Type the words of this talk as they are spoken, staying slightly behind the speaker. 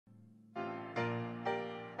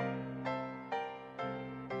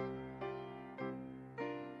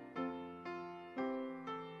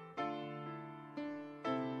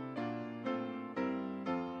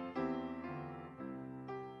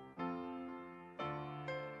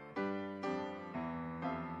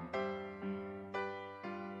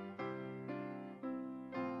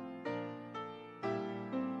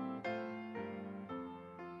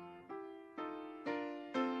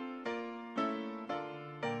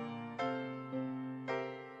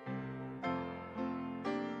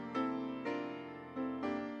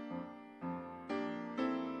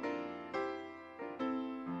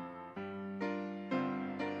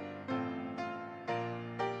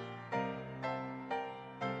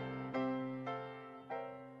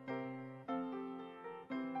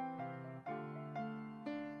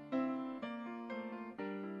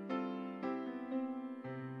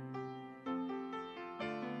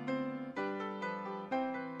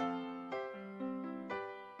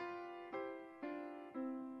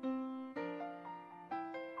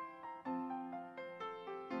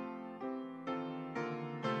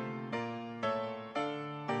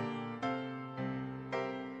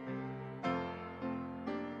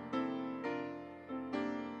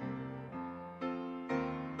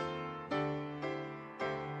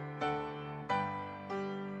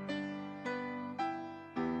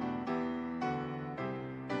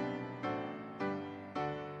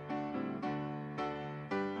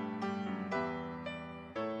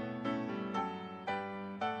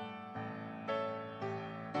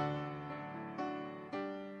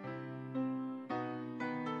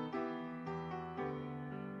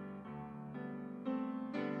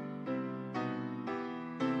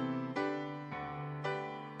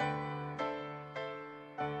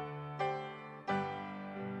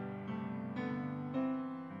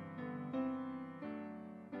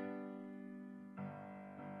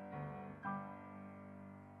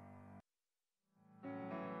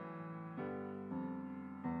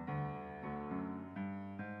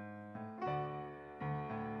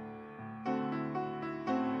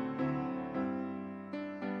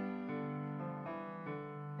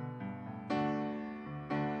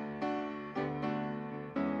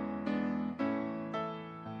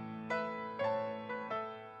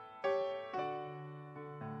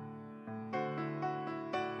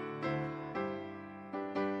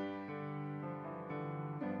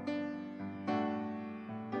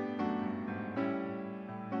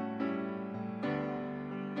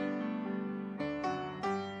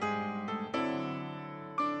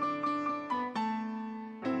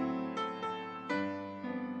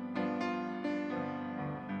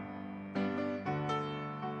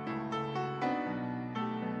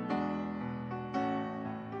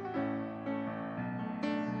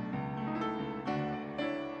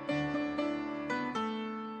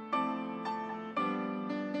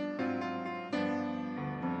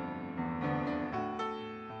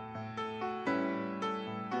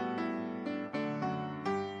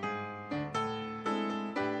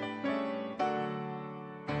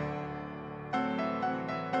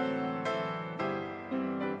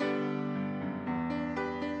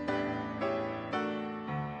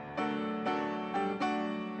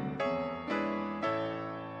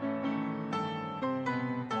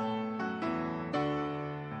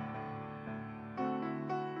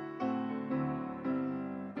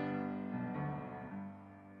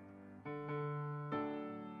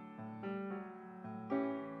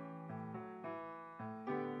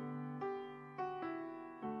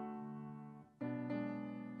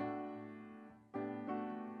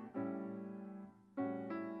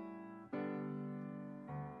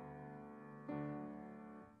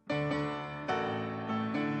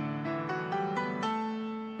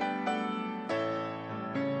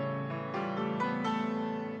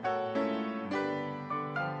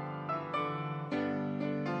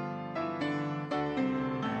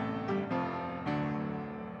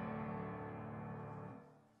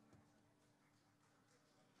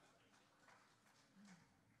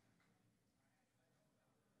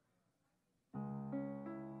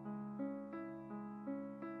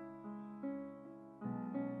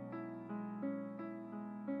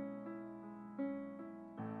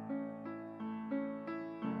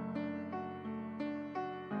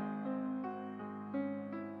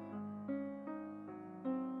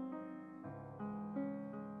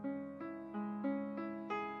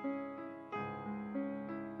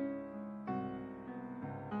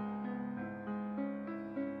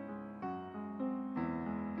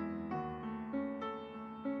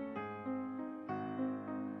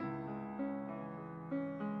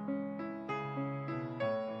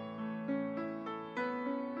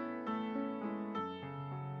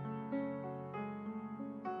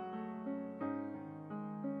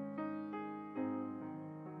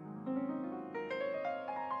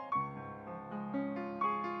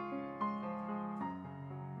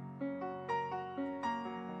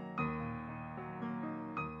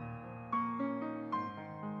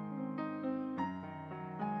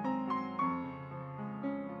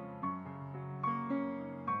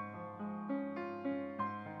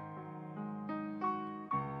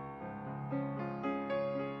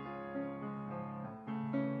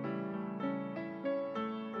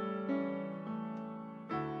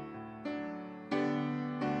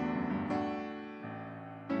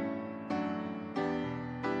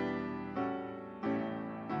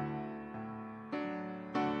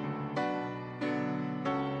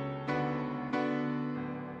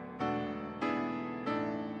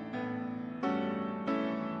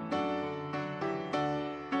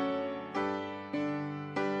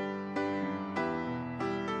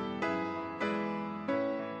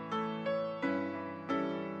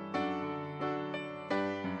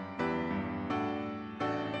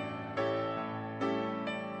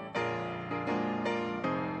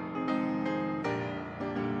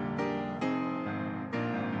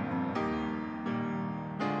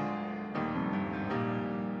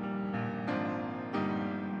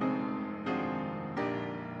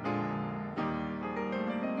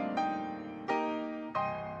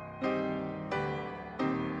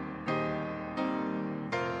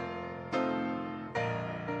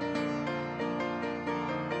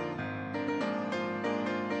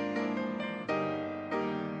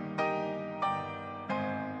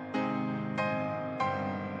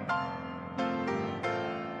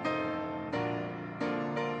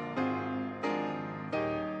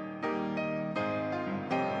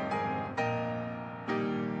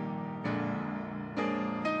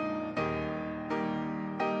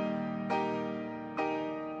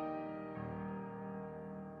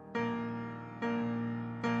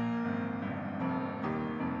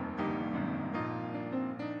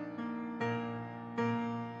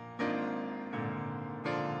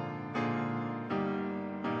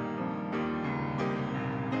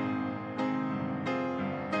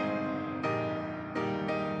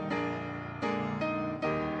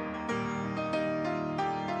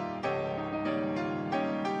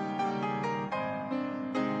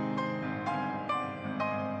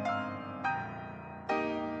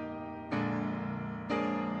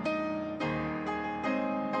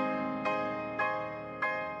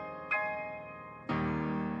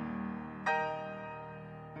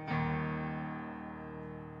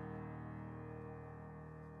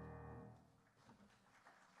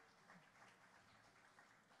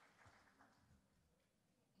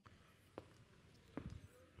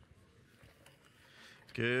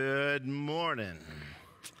Good morning.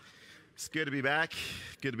 It's good to be back.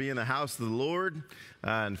 Good to be in the house of the Lord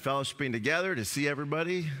and fellowshipping together to see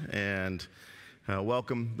everybody and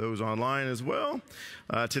welcome those online as well.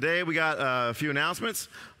 Today we got a few announcements.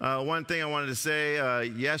 One thing I wanted to say,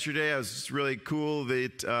 yesterday I was really cool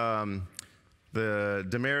that the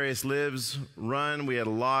Demarius Lives run, we had a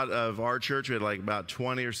lot of our church, we had like about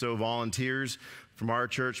 20 or so volunteers from our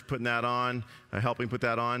church putting that on, helping put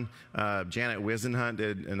that on. Janet Wisenhunt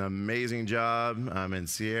did an amazing job, and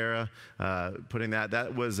Sierra putting that.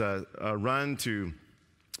 That was a run to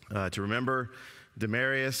remember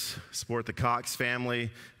Demarius, support the Cox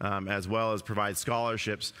family, as well as provide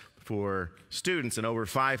scholarships for students. And over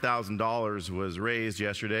 $5,000 was raised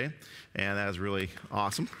yesterday, and that was really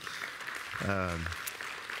awesome.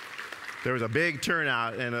 There was a big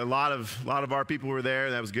turnout, and a lot of our people were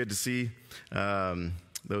there. That was good to see.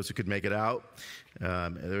 Those who could make it out.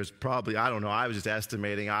 There's probably, I don't know, I was just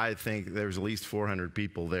estimating, I think there was at least 400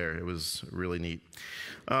 people there. It was really neat.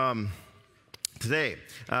 Today,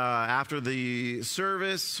 after the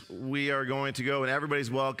service, we are going to go, and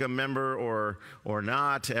everybody's welcome, member or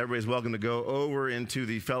not, everybody's welcome to go over into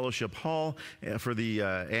the fellowship hall for the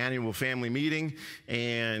annual family meeting,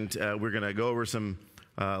 and we're going to go over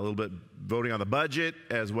a little bit voting on the budget,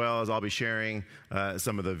 as well as I'll be sharing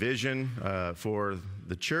some of the vision for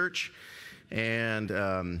the church. And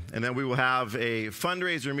then we will have a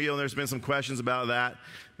fundraiser meal, and there's been some questions about that.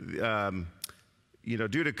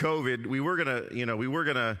 Due to COVID, we were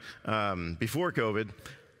gonna before COVID,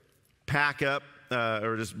 pack up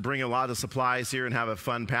or just bring a lot of supplies here and have a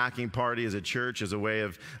fun packing party as a church, as a way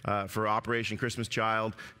of for Operation Christmas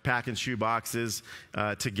Child, packing shoe boxes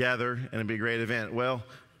together, and it'd be a great event. Well,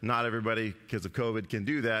 not everybody, because of COVID, can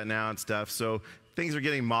do that now and stuff. So things are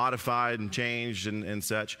getting modified and changed and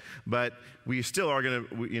such. But we still are going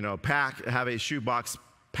to, have a shoebox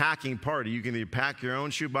packing party. You can either pack your own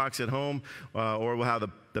shoebox at home, or we'll have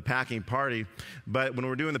the packing party. But when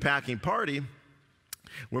we're doing the packing party,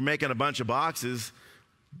 we're making a bunch of boxes,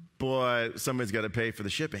 but somebody's got to pay for the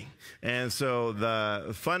shipping. And so the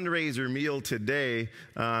fundraiser meal today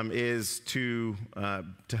is to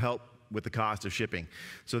help with the cost of shipping.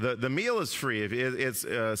 So the meal is free. It's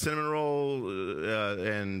cinnamon roll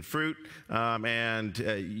and fruit, and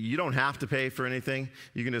you don't have to pay for anything.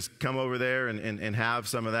 You can just come over there and have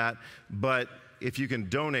some of that. But if you can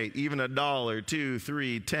donate even $1, $2,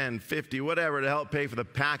 $3, $10, $50, whatever, to help pay for the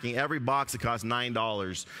packing, every box, it costs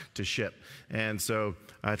 $9 to ship. And so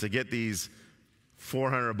to get these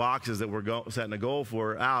 400 boxes that we're setting a goal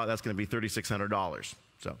for out, that's going to be $3,600.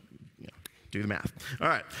 So do the math. All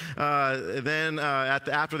right. Then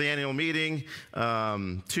after the annual meeting,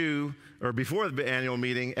 before the annual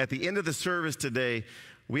meeting, at the end of the service today,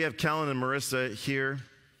 we have Kellen and Marissa here,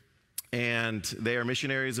 and they are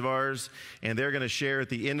missionaries of ours, and they're going to share at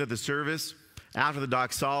the end of the service. After the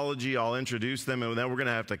doxology, I'll introduce them, and then we're going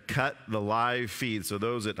to have to cut the live feed. So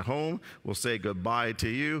those at home will say goodbye to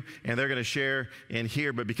you, and they're going to share in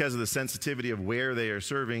here. But because of the sensitivity of where they are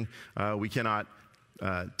serving, we cannot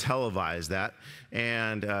televise that.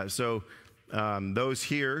 And so those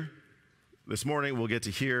here this morning will get to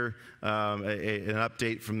hear an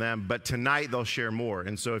update from them. But tonight they'll share more.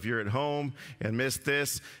 And so if you're at home and missed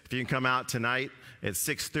this, if you can come out tonight at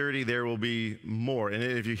 6:30, there will be more. And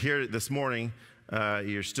if you hear it this morning,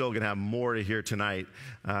 you're still going to have more to hear tonight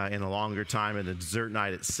in a longer time, and a dessert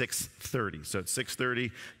night at 6:30. So at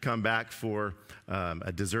 6:30, come back for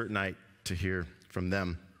a dessert night to hear from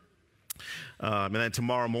them. And then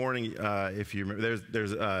tomorrow morning, if you remember,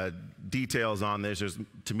 there's details on this. There's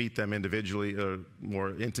to meet them individually or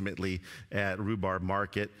more intimately at Rhubarb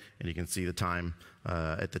Market, and you can see the time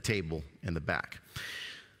at the table in the back.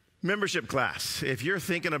 Membership class. If you're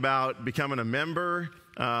thinking about becoming a member,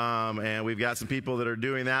 and we've got some people that are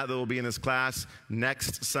doing that will be in this class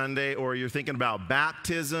next Sunday, or you're thinking about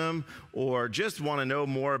baptism, or just want to know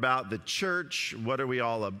more about the church, what are we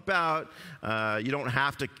all about, you don't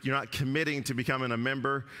have to, you're not committing to becoming a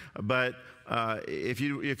member, but if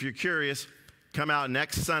you're curious, come out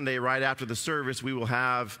next Sunday right after the service. We will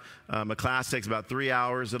have a class that takes about 3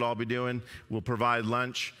 hours that I'll be doing. We'll provide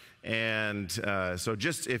lunch. And so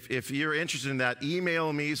just if you're interested in that,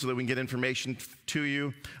 email me so that we can get information to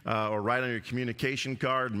you, or write on your communication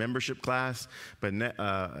card, membership class. But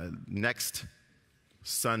next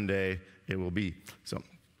Sunday it will be. So,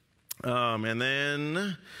 and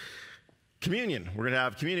then communion. We're going to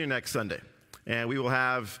have communion next Sunday. And we will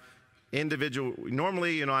have individual.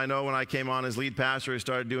 Normally, I know when I came on as lead pastor, I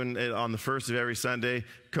started doing it on the first of every Sunday.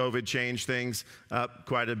 COVID changed things up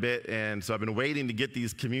quite a bit, and so I've been waiting to get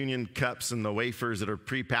these communion cups and the wafers that are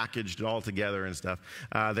prepackaged all together and stuff.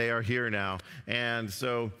 They are here now, and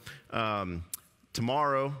so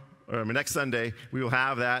tomorrow, or next Sunday, we will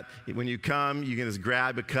have that. When you come, you can just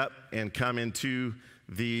grab a cup and come into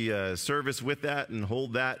the service with that and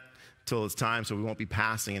hold that till it's time, so we won't be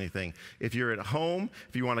passing anything. If you're at home,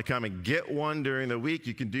 if you want to come and get one during the week,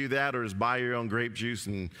 you can do that, or just buy your own grape juice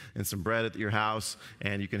and some bread at your house,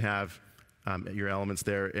 and you can have your elements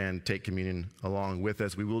there and take communion along with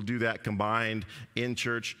us. We will do that combined in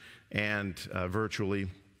church and virtually,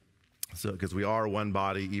 so because we are one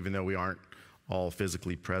body, even though we aren't all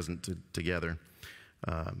physically present together.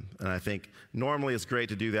 And I think normally it's great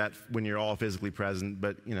to do that when you're all physically present,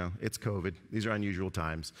 but it's COVID. These are unusual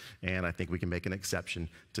times, and I think we can make an exception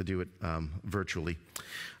to do it virtually.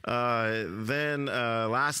 Then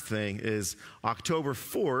last thing is October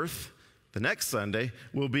 4th, the next Sunday,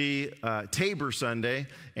 will be Tabor Sunday,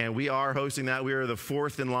 and we are hosting that. We are the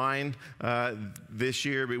fourth in line this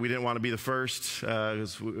year, but we didn't want to be the first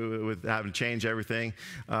with having to change everything.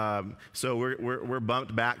 So we're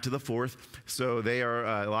bumped back to the fourth. So they are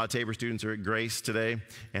a lot of Tabor students are at Grace today,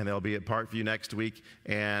 and they'll be at Parkview next week,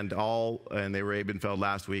 and they were at Abenfeld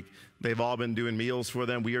last week. They've all been doing meals for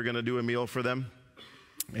them. We are going to do a meal for them,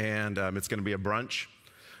 and it's going to be a brunch.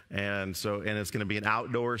 And it's going to be an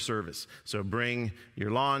outdoor service. So bring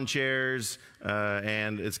your lawn chairs,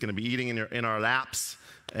 and it's going to be eating in our laps.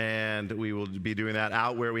 And we will be doing that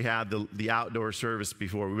out where we had the outdoor service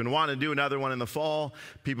before. We've been wanting to do another one in the fall.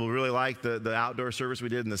 People really liked the outdoor service we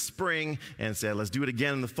did in the spring and said, let's do it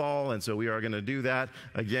again in the fall. And so we are going to do that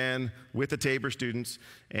again with the Tabor students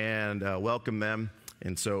and welcome them.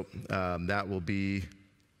 And so that will be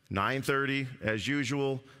 9:30 as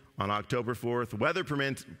usual. On October 4th, weather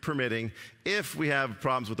permitting. If we have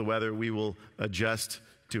problems with the weather, we will adjust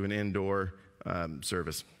to an indoor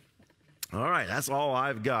service. All right, that's all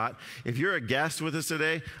I've got. If you're a guest with us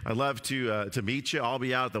today, I'd love to meet you. I'll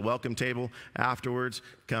be out at the welcome table afterwards.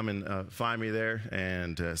 Come and find me there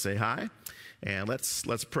and say hi. And let's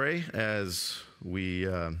pray as we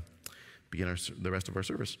begin the rest of our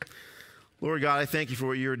service. Lord God, I thank you for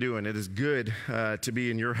what you're doing. It is good to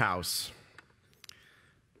be in your house.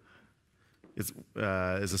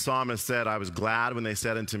 As the psalmist said, I was glad when they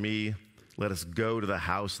said unto me, let us go to the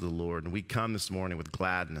house of the Lord. And we come this morning with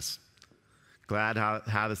gladness. Glad to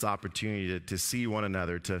have this opportunity to see one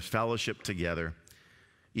another, to fellowship together.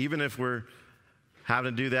 Even if we're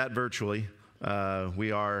having to do that virtually,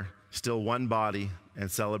 we are still one body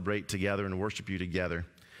and celebrate together and worship you together.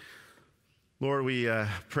 Lord, we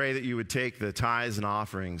pray that you would take the tithes and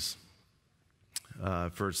offerings.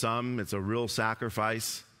 For some, it's a real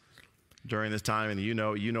sacrifice during this time, and you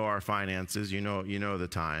know our finances, you know the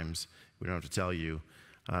times. We don't have to tell you.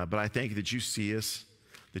 But I thank you that you see us,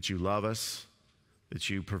 that you love us,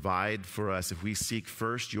 that you provide for us. If we seek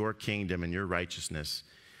first your kingdom and your righteousness,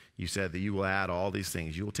 you said that you will add all these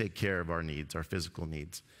things. You will take care of our needs, our physical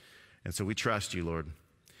needs. And so we trust you, Lord.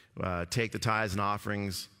 Take the tithes and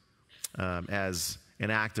offerings as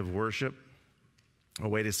an act of worship, a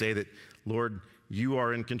way to say that, Lord, you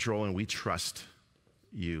are in control and we trust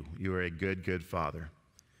you. You are a good, good Father.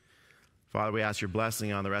 Father, we ask your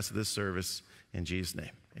blessing on the rest of this service. In Jesus'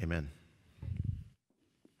 name, amen.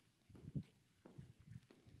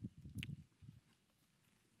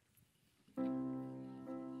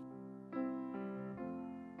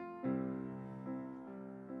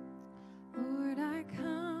 Lord, I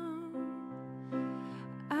come,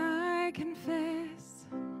 I confess,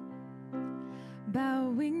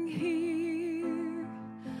 bowing here,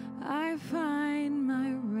 I find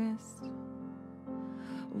my rest.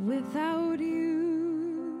 Without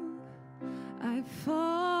you, I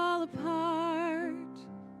fall apart.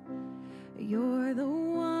 You're the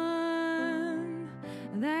one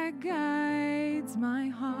that guides my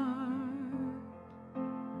heart.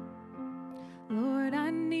 Lord, I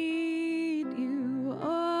need you.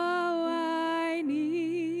 Oh, I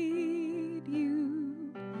need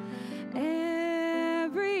you.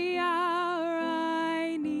 Every hour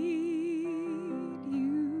I need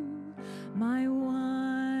you. My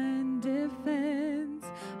one defense,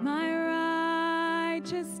 my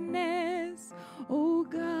righteousness. Oh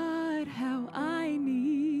God, how I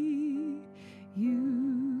need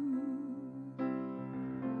you.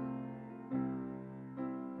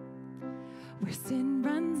 Where sin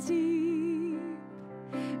runs deep,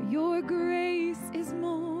 your grace is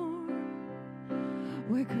more.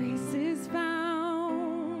 Where grace is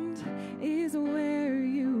found is where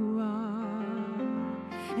you are,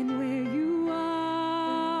 and where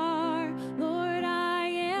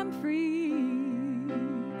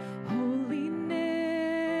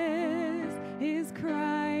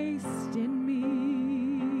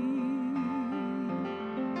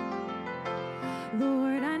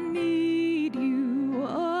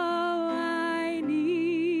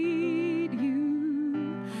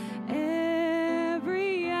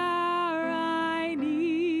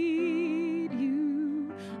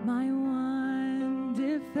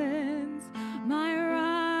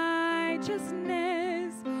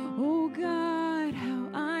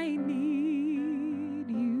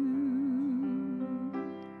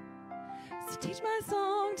Teach my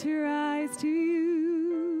song to rise to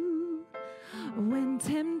you when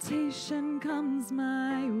temptation comes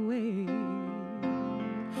my way.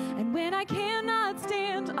 And when I cannot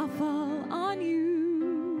stand, I'll fall on you.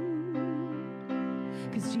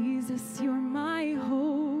 'Cause Jesus, you're my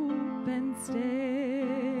hope and stay.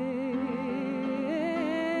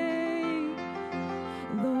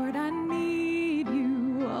 Lord, I need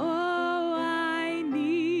you. Oh, I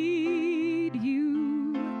need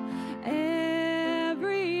you.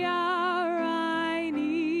 Every hour I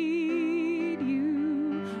need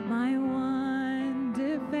you. My one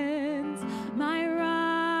defense, my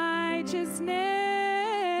righteousness.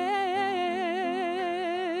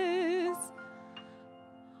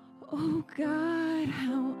 Oh God,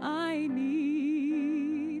 how I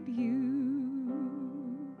need you.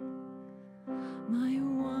 My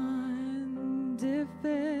one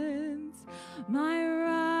defense, my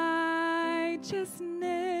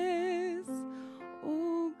righteousness.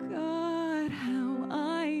 Oh God, how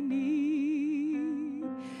I need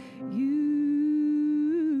you.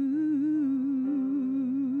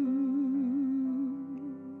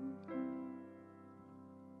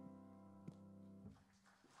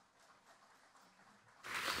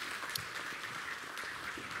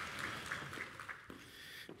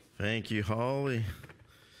 Thank you, Holly.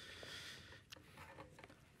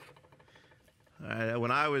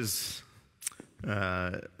 When I was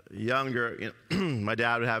younger, my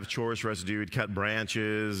dad would have chores for us to do. We'd cut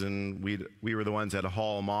branches, and we were the ones that had to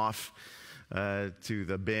haul them off to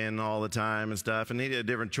the bin all the time and stuff. And he did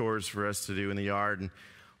different chores for us to do in the yard. And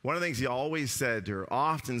one of the things he always said to, or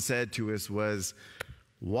often said to us, was,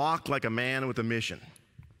 "Walk like a man with a mission."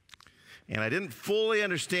 And I didn't fully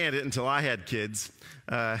understand it until I had kids.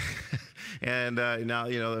 And now,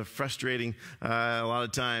 they're frustrating a lot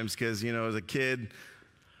of times because, as a kid,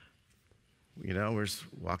 we're just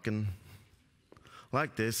walking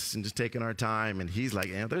like this and just taking our time. And he's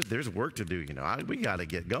like, there's work to do, we got to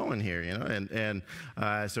get going here, And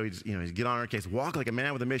so he's get on our case. Walk like a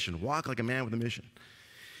man with a mission. Walk like a man with a mission.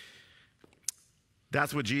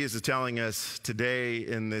 That's what Jesus is telling us today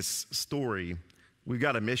in this story. We've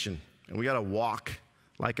got a mission. And we got to walk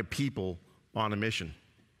like a people on a mission.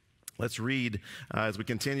 Let's read as we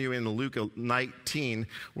continue in Luke 19.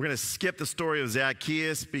 We're going to skip the story of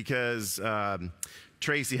Zacchaeus because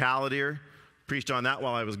Tracy Halliday preached on that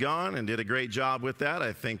while I was gone and did a great job with that.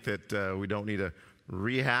 I think that we don't need to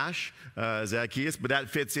rehash Zacchaeus, but that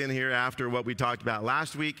fits in here after what we talked about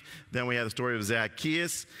last week. Then we have the story of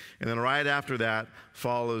Zacchaeus, and then right after that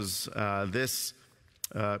follows this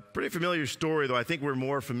pretty familiar story, though I think we're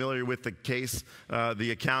more familiar with the case,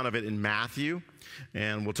 the account of it in Matthew,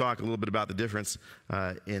 and we'll talk a little bit about the difference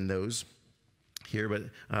in those here.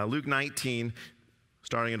 But Luke 19,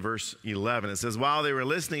 starting in verse 11, it says, "While they were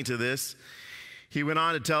listening to this, he went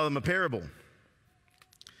on to tell them a parable."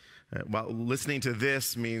 While listening to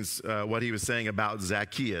this means what he was saying about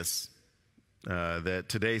Zacchaeus. That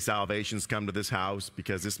today salvation's come to this house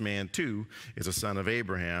because this man too is a son of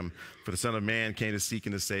Abraham. For the Son of Man came to seek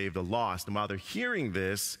and to save the lost. And while they're hearing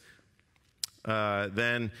this,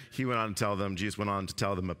 then Jesus went on to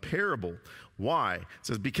tell them a parable. Why? It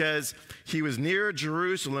says, because he was near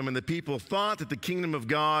Jerusalem and the people thought that the kingdom of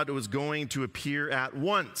God was going to appear at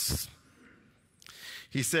once.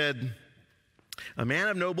 He said, "A man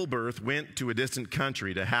of noble birth went to a distant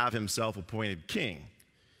country to have himself appointed king,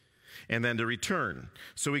 and then to return.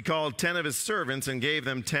 So he called 10 of his servants and gave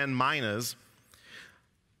them 10 minas.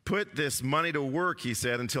 'Put this money to work,' he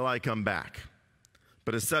said, 'until I come back.'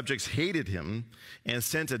 But his subjects hated him and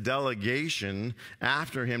sent a delegation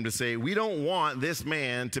after him to say, 'We don't want this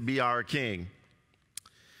man to be our king.'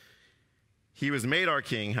 He was made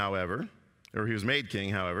king, however,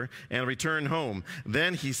 and returned home.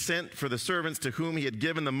 Then he sent for the servants to whom he had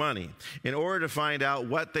given the money in order to find out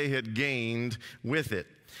what they had gained with it.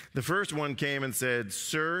 The first one came and said,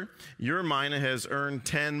 'Sir, your mina has earned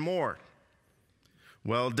 10 more.'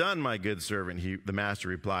 'Well done, my good servant,' the master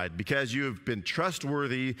replied. 'Because you have been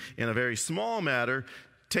trustworthy in a very small matter,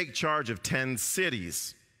 take charge of 10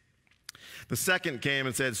 cities.' The second came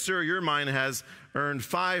and said, 'Sir, your mina has earned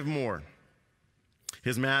 5 more.'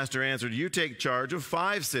 His master answered, 'You take charge of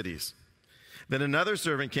 5 cities.' Then another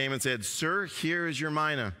servant came and said, 'Sir, here is your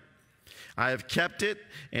mina. I have kept it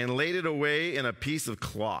and laid it away in a piece of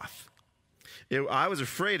cloth. I was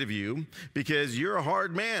afraid of you because you're a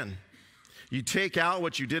hard man. You take out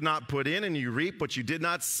what you did not put in, and you reap what you did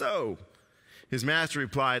not sow.' His master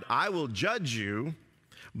replied, 'I will judge you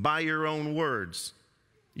by your own words,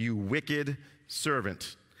 you wicked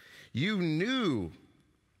servant. You knew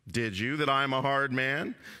Did you, that I am a hard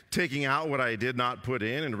man, taking out what I did not put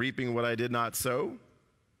in and reaping what I did not sow?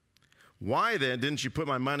 Why then didn't you put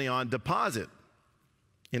my money on deposit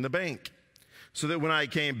in the bank, so that when I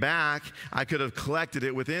came back, I could have collected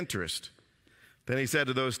it with interest? Then he said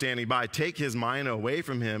to those standing by, take his mina away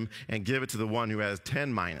from him and give it to the one who has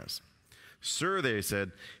 10 minas. Sir, they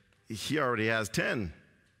said, he already has 10.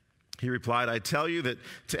 He replied, I tell you that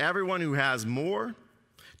to everyone who has more,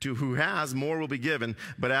 will be given,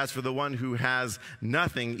 but as for the one who has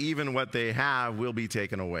nothing, even what they have will be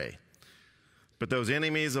taken away. But those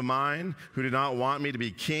enemies of mine who do not want me to be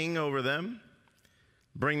king over them,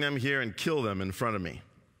 bring them here and kill them in front of me.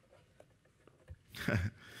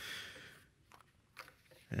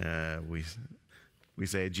 We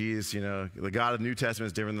say, Jesus, the God of the New Testament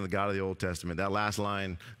is different than the God of the Old Testament. That last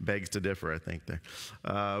line begs to differ, I think, there.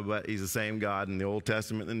 But he's the same God in the Old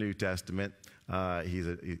Testament and the New Testament.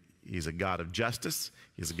 He's a God of justice.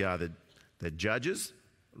 He's a God that judges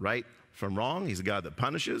right from wrong. He's a God that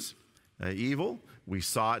punishes evil. We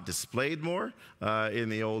saw it displayed more in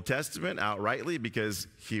the Old Testament outrightly because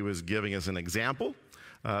he was giving us an example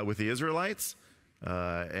with the Israelites,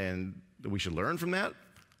 and we should learn from that.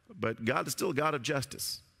 But God is still a God of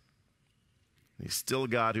justice. He's still a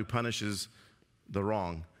God who punishes the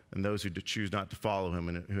wrong and those who choose not to follow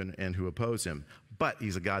him and who oppose him. But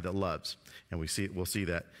he's a God that loves, and we'll see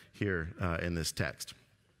that here in this text.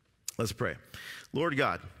 Let's pray. Lord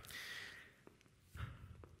God,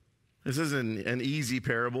 this isn't an easy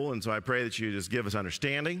parable, and so I pray that you just give us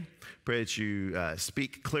understanding. Pray that you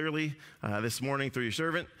speak clearly this morning through your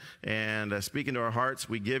servant, and speak into our hearts.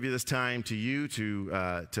 We give you this time to you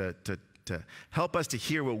to help us to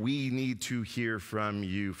hear what we need to hear from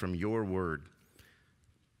you, from your word.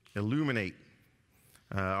 Illuminate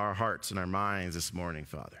our hearts and our minds this morning,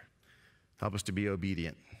 Father. Help us to be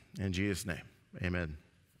obedient. In Jesus' name, amen.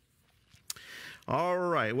 All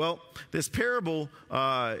right, well, this parable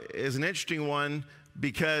is an interesting one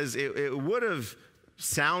because it would have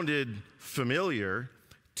sounded familiar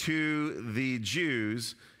to the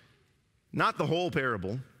Jews, not the whole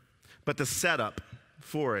parable, but the setup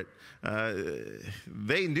for it.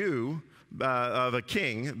 They knew of a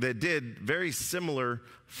king that did very similar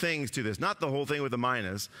things to this. Not the whole thing with the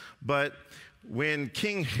minas, but when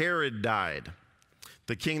King Herod died,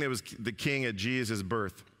 the king that was the king at Jesus'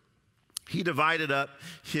 birth, he divided up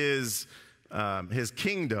his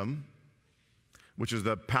kingdom, which was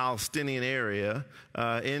the Palestinian area,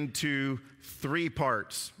 into 3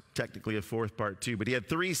 parts, technically a 4th part too. But he had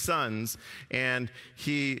 3 sons, and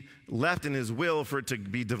he left in his will for it to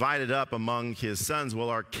be divided up among his sons. Well,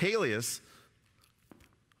 Archelaus,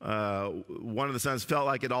 one of the sons, felt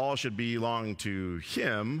like it all should belong to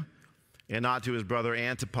him and not to his brother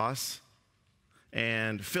Antipas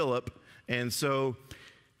and Philip. And so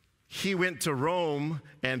he went to Rome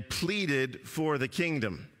and pleaded for the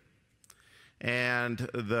kingdom. And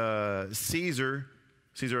the Caesar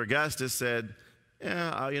Augustus said,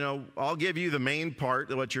 yeah, I'll give you the main part.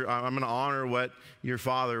 I'm going to honor what your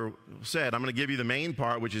father said. I'm going to give you the main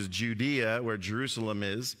part, which is Judea, where Jerusalem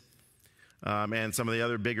is, and some of the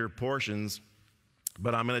other bigger portions.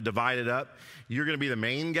 But I'm going to divide it up. You're going to be the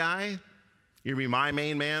main guy. You're going to be my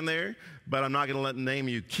main man there. But I'm not going to name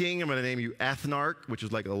you king. I'm going to name you ethnarch, which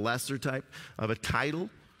is like a lesser type of a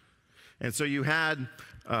title. And so you had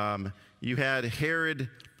Herod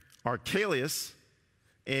Archelaus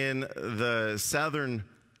in the southern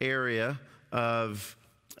area of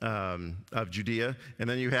Judea, and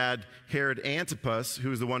then you had Herod Antipas,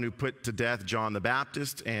 who was the one who put to death John the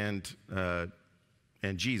Baptist and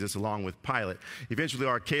Jesus, along with Pilate. Eventually,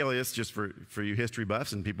 Archelaus, just for you history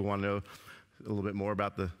buffs and people want to know a little bit more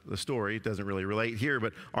about the story, it doesn't really relate here,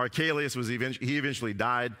 but Archelaus eventually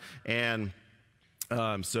died, and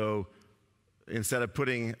so instead of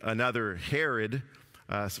putting another Herod,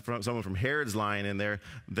 someone from Herod's line in there,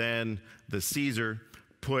 then the Caesar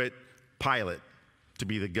put Pilate to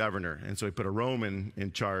be the governor. And so he put a Roman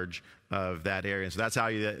in charge of that area. And so that's how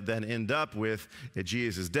you then end up with, at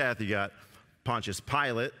Jesus' death, you got Pontius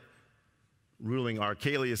Pilate ruling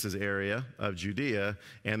Archelaus' area of Judea,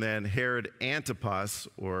 and then Herod Antipas,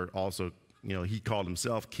 or also, he called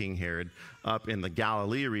himself King Herod, up in the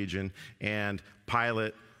Galilee region, and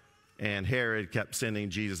Pilate and Herod kept sending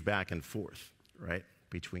Jesus back and forth, right,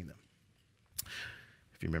 between them,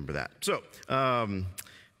 if you remember that. So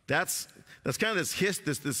that's kind of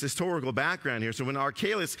this historical background here. So when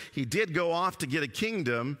Archelaus, he did go off to get a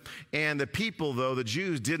kingdom, and the people, though, the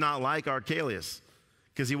Jews, did not like Archelaus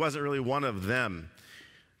because he wasn't really one of them.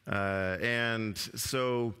 And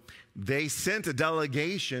so they sent a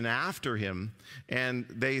delegation after him, and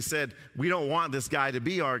they said, we don't want this guy to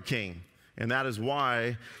be our king. And that is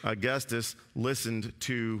why Augustus listened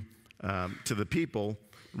to the people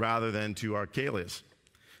rather than to Archelaus.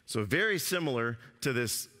 So very similar to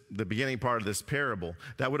the beginning part of this parable.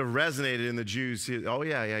 That would have resonated in the Jews. Oh,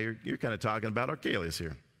 yeah, you're kind of talking about Archelaus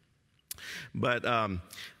here. But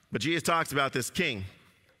Jesus talks about this king,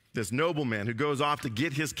 this nobleman who goes off to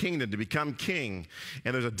get his kingdom, to become king.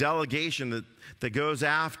 And there's a delegation that goes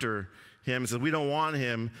after him and says, we don't want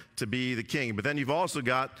him to be the king. But then you've also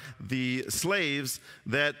got the slaves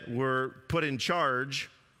that were put in charge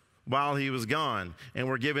while he was gone and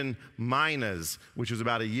were given minas, which was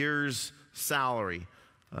about a year's salary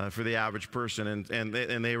for the average person.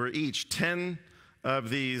 And they were each 10 of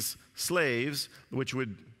these slaves, which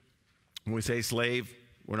would, when we say slave,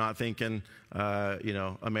 we're not thinking,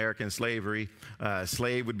 American slavery.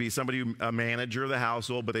 Slave would be somebody, a manager of the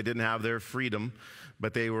household, but they didn't have their freedom.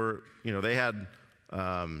 But they were, they had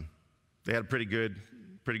a pretty good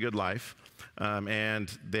life,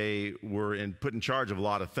 and they were put in charge of a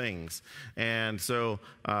lot of things. And so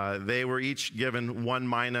they were each given 1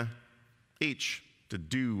 mina each to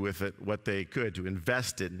do with it what they could, to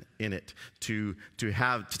invest in it, to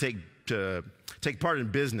take part in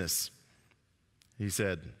business. He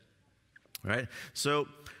said, right? So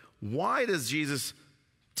why does Jesus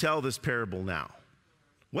tell this parable now?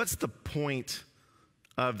 What's the point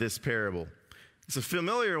of this parable? It's a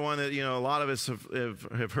familiar one that, a lot of us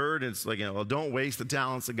have heard. It's like, well, don't waste the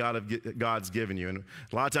talents that God's given you. And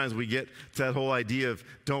a lot of times we get to that whole idea of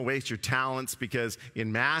don't waste your talents, because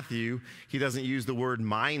in Matthew, he doesn't use the word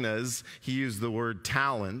minas. He used the word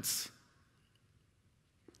talents.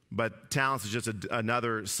 But talents is just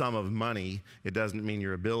another sum of money. It doesn't mean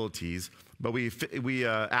your abilities. But we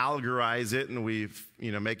allegorize it, and we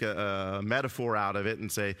make a metaphor out of it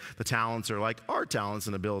and say the talents are like our talents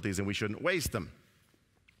and abilities, and we shouldn't waste them.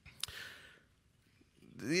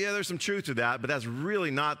 Yeah, there's some truth to that, but that's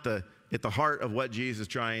really not at the heart of what Jesus is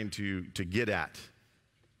trying to get at.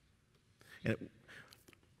 And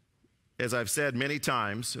as I've said many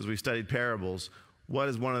times as we've studied parables, what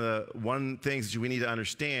is one things that we need to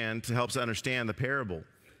understand to help us understand the parable?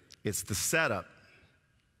 It's the setup.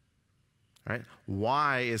 Right?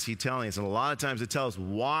 Why is he telling us? And a lot of times it tells us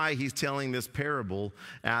why he's telling this parable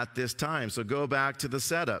at this time. So go back to the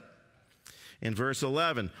setup. In verse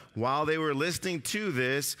 11, while they were listening to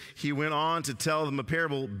this, he went on to tell them a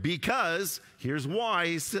parable because, here's why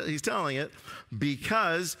he's telling it,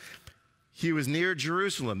 because he was near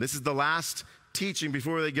Jerusalem. This is the last teaching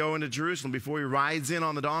before they go into Jerusalem, before he rides in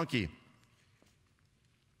on the donkey.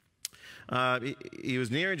 He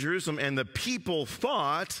was near Jerusalem, and the people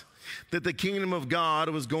thought that the kingdom of God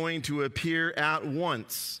was going to appear at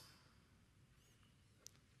once.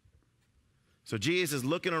 So Jesus is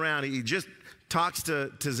looking around. He just talks to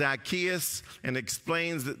Zacchaeus and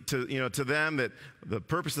explains to them that the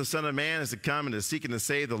purpose of the Son of Man is to come and to seek and to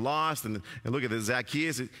save the lost. And look at this,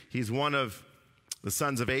 Zacchaeus, he's one of the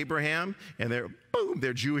sons of Abraham, and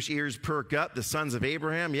their Jewish ears perk up. The sons of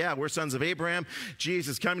Abraham, yeah, we're sons of Abraham.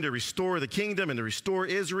 Jesus is coming to restore the kingdom and to restore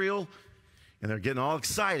Israel. And they're getting all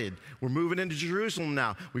excited. We're moving into Jerusalem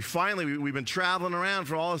now. We've been traveling around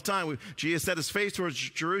for all this time. Jesus set his face towards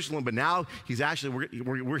Jerusalem, but now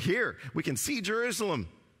we're here. We can see Jerusalem.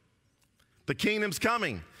 The kingdom's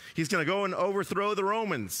coming. He's going to go and overthrow the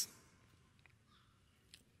Romans.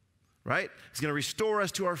 Right? He's going to restore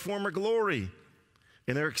us to our former glory.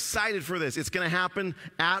 And they're excited for this. It's going to happen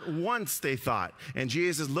at once, they thought. And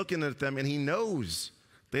Jesus is looking at them, and he knows.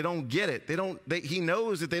 They don't get it. He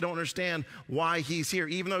knows that they don't understand why he's here.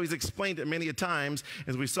 Even though he's explained it many a times,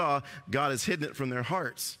 as we saw, God has hidden it from their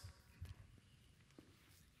hearts.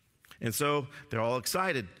 And so they're all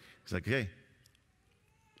excited. He's like, hey,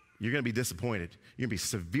 you're going to be disappointed. You're going to be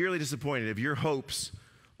severely disappointed if your hopes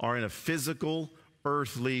are in a physical,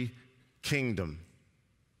 earthly kingdom.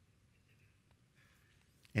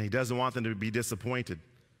 And he doesn't want them to be disappointed.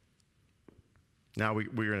 Now, we're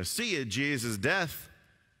going to see at Jesus' death,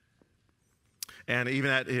 and even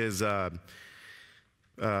at his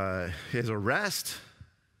arrest,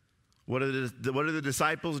 what do the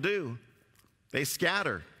disciples do? They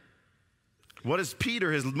scatter. What does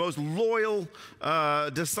Peter, his most loyal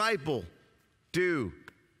disciple, do?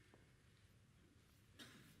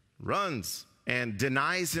 Runs and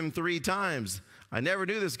denies him 3 times. I never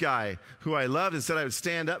knew this guy who I loved and said I would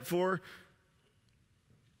stand up for.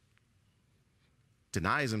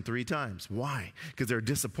 Denies him 3 times. Why? Because they're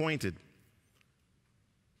disappointed.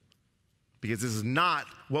 Because this is not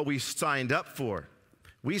what we signed up for.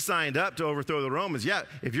 We signed up to overthrow the Romans. Yeah,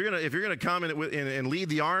 if you're gonna come and lead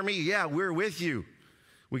the army, yeah, we're with you.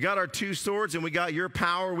 We got our 2 swords and we got your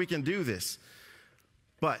power. We can do this.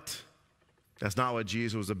 But that's not what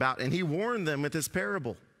Jesus was about. And he warned them with this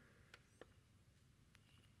parable.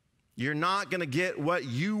 You're not going to get what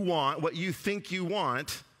you want, what you think you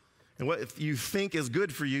want, and what you think is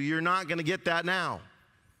good for you. You're not going to get that now.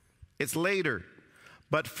 It's later.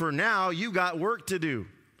 But for now, you got work to do.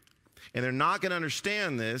 And they're not going to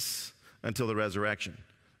understand this until the resurrection.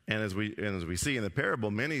 And as we see in the parable,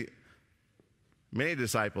 many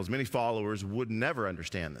disciples, many followers would never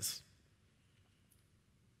understand this.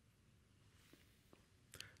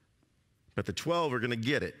 But the 12 are going to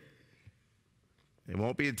get it. It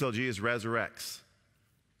won't be until Jesus resurrects.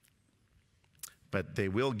 But they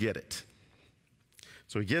will get it.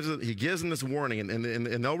 So he gives them this warning,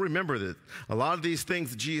 and they'll remember that a lot of these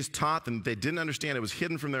things that Jesus taught them, they didn't understand. It was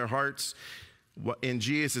hidden from their hearts. In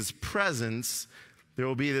Jesus' presence, there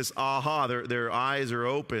will be this aha. Their eyes are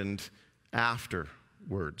opened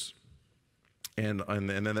afterwards. And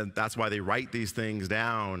then that's why they write these things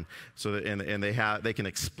down, so that they can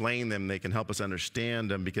explain them. They can help us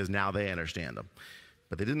understand them, because now they understand them.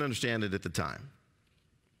 But they didn't understand it at the time.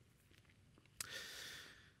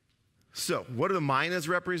 So, what do the minas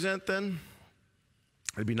represent then?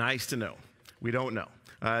 It'd be nice to know. We don't know.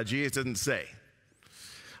 Jesus doesn't say.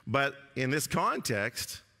 But in this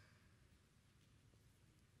context,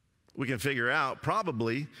 we can figure out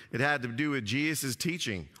probably it had to do with Jesus'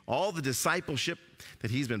 teaching. All the discipleship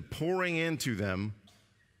that he's been pouring into them.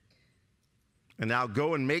 And now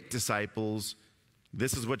go and make disciples.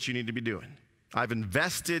 This is what you need to be doing. I've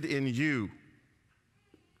invested in you.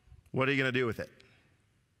 What are you going to do with it?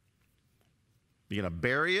 You're going to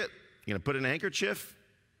bury it? You're going to put it in a handkerchief?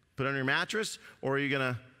 Put it on your mattress? Or are you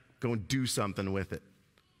going to go and do something with it?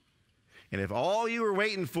 And if all you were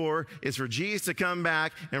waiting for is for Jesus to come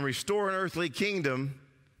back and restore an earthly kingdom,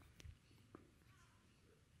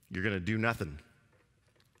 you're going to do nothing.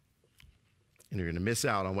 And you're going to miss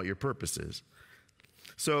out on what your purpose is.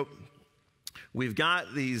 So we've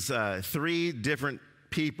got these 3 different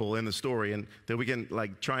people in the story, and that we can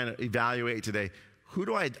try and evaluate today. Who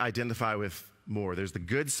do I identify with more? There's the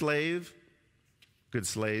good slave, good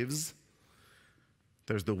slaves.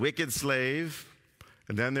 There's the wicked slave.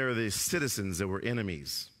 And then there are the citizens that were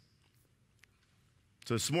enemies.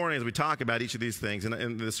 So this morning, as we talk about each of these things,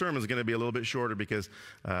 and the sermon is going to be a little bit shorter because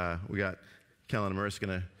we got Kellen and Marissa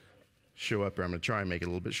going to show up here. I'm going to try and make it a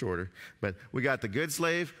little bit shorter. But we got the good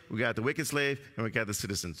slave, we got the wicked slave, and we got the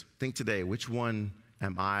citizens. Think today, which one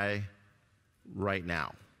am I right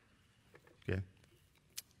now? Okay.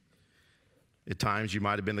 At times, you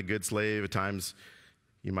might have been the good slave. At times,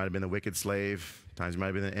 you might have been the wicked slave. At times, you might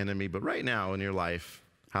have been the enemy. But right now in your life,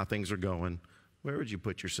 how things are going, where would you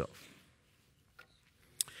put yourself?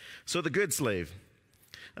 So the good slave,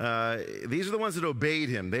 these are the ones that obeyed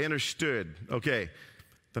him. They understood, okay,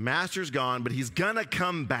 the master's gone, but he's going to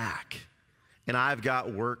come back, and I've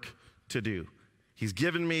got work to do. He's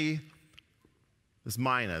given me this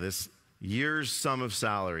mina, this year's sum of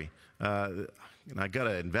salary, and I got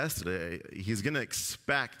to invest it. He's going to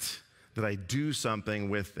expect that I do something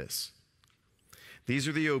with this. These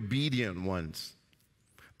are the obedient ones.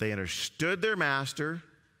 They understood their master.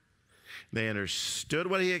 They understood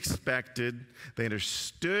what he expected. They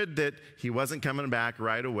understood that he wasn't coming back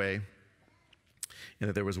right away, and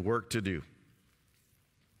that there was work to do.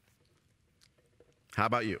 How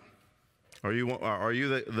about you? Are you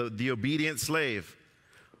the obedient slave?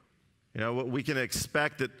 You know, we can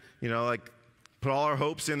expect that, put all our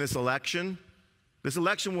hopes in this election. This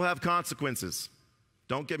election will have consequences.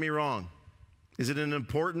 Don't get me wrong. Is it an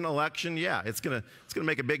important election? Yeah, it's gonna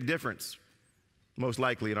make a big difference, most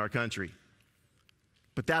likely in our country.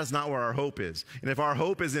 But that is not where our hope is. And if our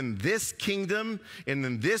hope is in this kingdom, and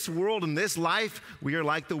in this world, in this life, we are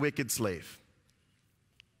like the wicked slave.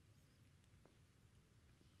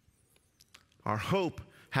 Our hope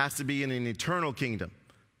has to be in an eternal kingdom.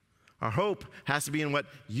 Our hope has to be in what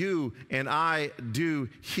you and I do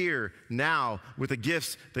here, now, with the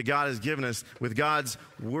gifts that God has given us, with God's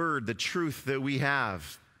word, the truth that we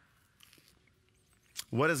have.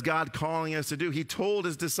 What is God calling us to do? He told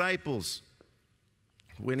his disciples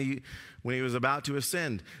when he was about to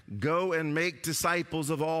ascend, go and make disciples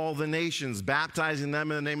of all the nations, baptizing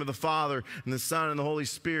them in the name of the Father and the Son and the Holy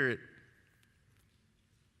Spirit.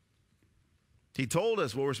 He told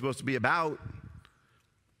us what we're supposed to be about.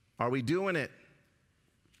 Are we doing it?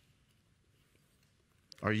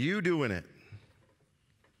 Are you doing it?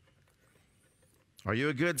 Are you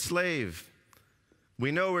a good slave?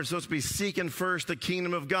 We know we're supposed to be seeking first the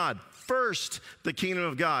kingdom of God. First, the kingdom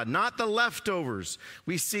of God, not the leftovers.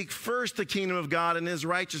 We seek first the kingdom of God and his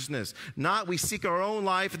righteousness. Not we seek our own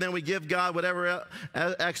life and then we give God whatever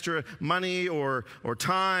extra money or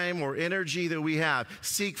time or energy that we have.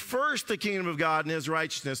 Seek first the kingdom of God and his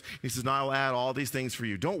righteousness. He says, "Now I will add all these things for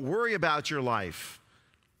you." Don't worry about your life.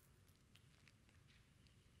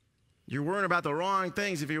 You're worrying about the wrong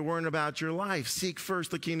things if you're worrying about your life. Seek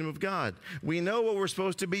first the kingdom of God. We know what we're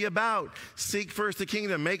supposed to be about. Seek first the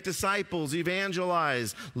kingdom. Make disciples.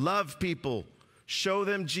 Evangelize. Love people. Show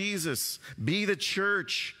them Jesus. Be the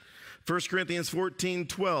church. 1 Corinthians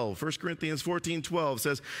 14:12. 1 Corinthians 14:12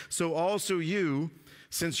 says, "So also you,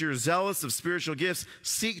 since you're zealous of spiritual gifts,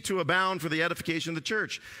 seek to abound for the edification of the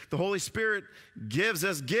church." The Holy Spirit gives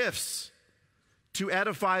us gifts to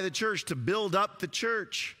edify the church, to build up the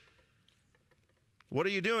church. What are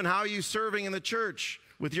you doing? How are you serving in the church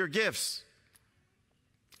with your gifts?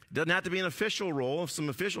 It doesn't have to be an official role, some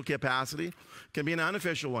official capacity. It can be an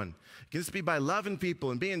unofficial one. It can just be by loving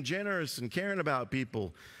people and being generous and caring about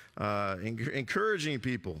people, encouraging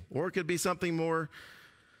people. Or it could be something more,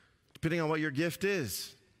 depending on what your gift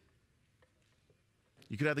is.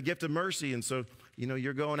 You could have the gift of mercy, and so,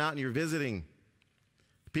 you're going out and you're visiting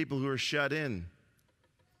people who are shut in.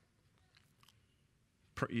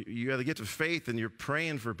 You have the gift of faith and you're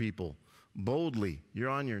praying for people boldly.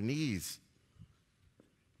 You're on your knees.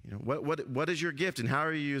 What is your gift and how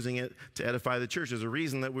are you using it to edify the church? There's a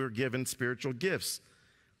reason that we're given spiritual gifts.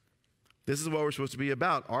 This is what we're supposed to be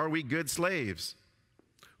about. Are we good slaves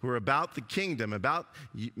who are about the kingdom, about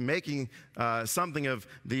making something of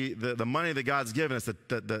the money that God's given us,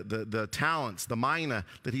 the talents, the mina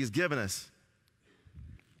that he's given us?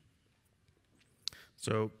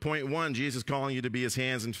 So, point one, Jesus is calling you to be his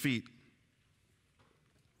hands and feet.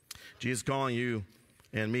 Jesus is calling you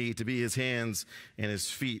and me to be his hands and his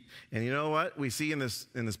feet. And you know what? We see in this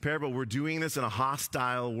parable, we're doing this in a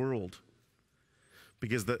hostile world.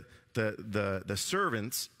 Because the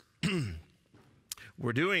servants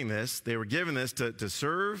were doing this, they were given this to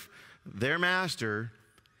serve their master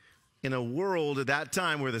in a world at that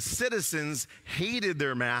time where the citizens hated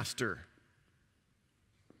their master.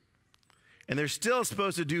 And they're still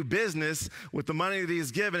supposed to do business with the money that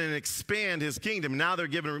he's given and expand his kingdom. Now they're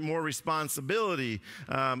given more responsibility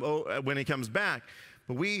when he comes back.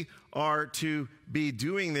 But we are to be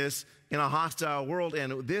doing this in a hostile world,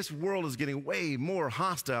 and this world is getting way more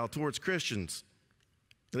hostile towards Christians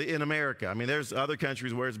in America. I mean, there's other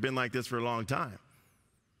countries where it's been like this for a long time.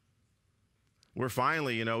 We're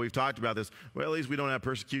finally, we've talked about this. Well, at least we don't have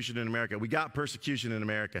persecution in America. We got persecution in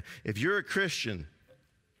America. If you're a Christian,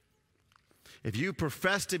 if you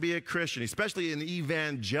profess to be a Christian, especially an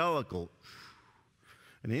evangelical,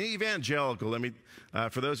 let me,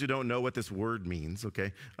 for those who don't know what this word means,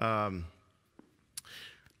 okay? A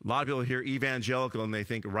lot of people hear evangelical and they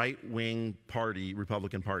think right-wing party,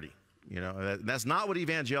 Republican Party. That's not what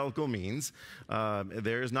evangelical means.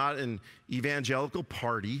 There is not an evangelical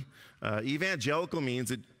party. Evangelical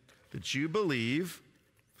means that you believe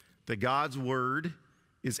that God's word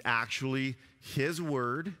is actually his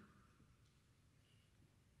word.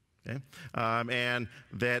 Okay? And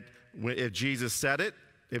that if Jesus said it,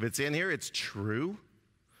 if it's in here, it's true.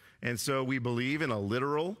 And so we believe in a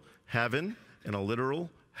literal heaven and a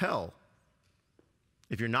literal hell.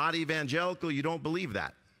 If you're not evangelical, you don't believe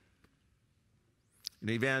that.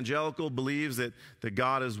 An evangelical believes that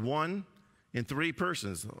God is one in three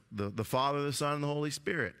persons, the Father, the Son, and the Holy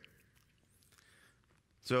Spirit.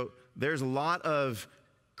 So there's a lot of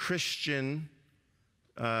Christian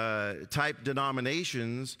type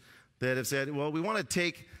denominations that have said, well, we want to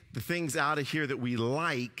take the things out of here that we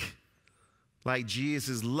like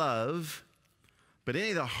Jesus' love, but any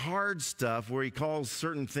of the hard stuff where he calls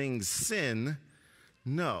certain things sin,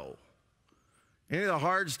 no. Any of the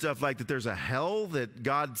hard stuff like that there's a hell that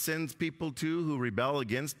God sends people to who rebel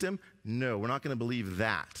against him, no, we're not going to believe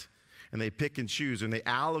that. And they pick and choose and they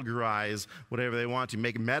allegorize whatever they want to,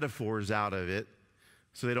 make metaphors out of it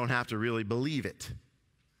so they don't have to really believe it.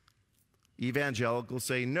 Evangelicals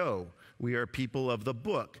say, no, we are people of the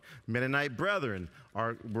book. Mennonite brethren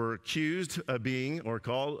were accused of being or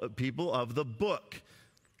called people of the book.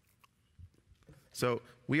 So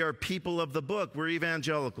we are people of the book. We're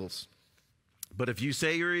evangelicals. But if you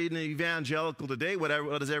say you're an evangelical today, what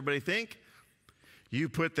does everybody think? You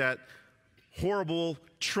put that horrible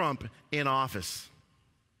Trump in office.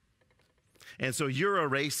 And so you're a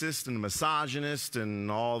racist and a misogynist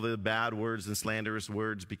and all the bad words and slanderous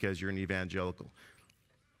words because you're an evangelical.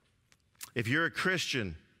 If you're a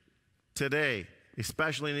Christian today,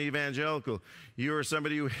 especially an evangelical. You are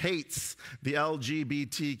somebody who hates the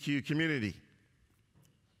LGBTQ community.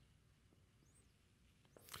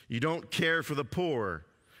 You don't care for the poor.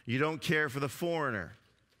 You don't care for the foreigner.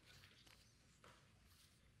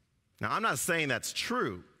 Now, I'm not saying that's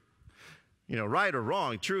true, right or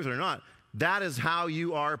wrong, truth or not. That is how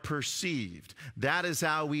you are perceived. That is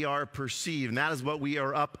how we are perceived, and that is what we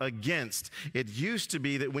are up against. It used to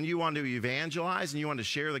be that when you wanted to evangelize and you wanted to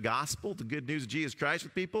share the gospel, the good news of Jesus Christ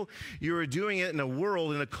with people, you were doing it in a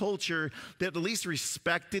world, in a culture that at least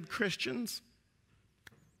respected Christians.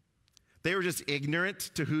 They were just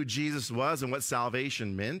ignorant to who Jesus was and what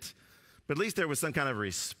salvation meant. But at least there was some kind of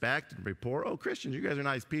respect and rapport. Oh, Christians, you guys are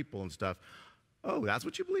nice people and stuff. Oh, that's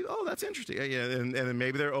what you believe? Oh, that's interesting. Yeah, and then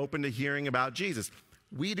maybe they're open to hearing about Jesus.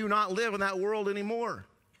 We do not live in that world anymore.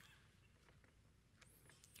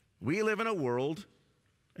 We live in a world,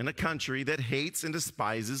 in a country that hates and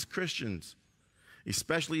despises Christians,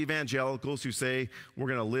 especially evangelicals who say we're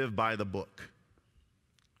going to live by the book.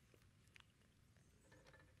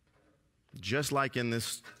 Just like in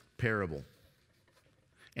this parable.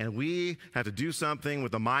 And we have to do something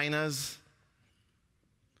with the minas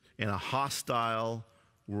in a hostile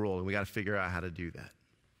world, and we got to figure out how to do that.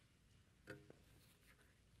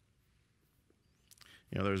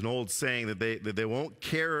 There's an old saying that they won't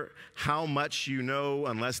care how much you know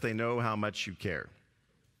unless they know how much you care.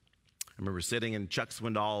 I remember sitting in Chuck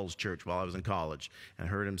Swindoll's church while I was in college, and I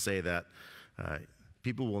heard him say that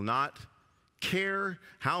people will not care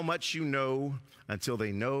how much you know until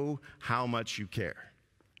they know how much you care.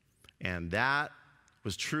 And that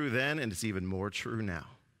was true then, and it's even more true now.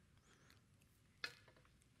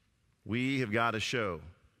 We have got to show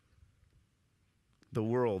the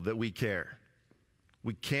world that we care.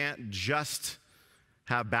 We can't just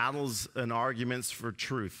have battles and arguments for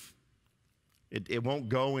truth. It won't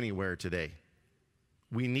go anywhere today.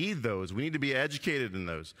 We need those. We need to be educated in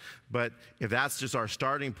those. But if that's just our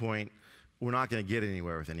starting point, we're not going to get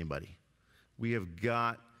anywhere with anybody. We have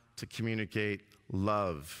got to communicate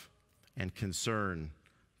love and concern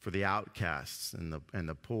for the outcasts and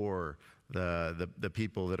the poor, the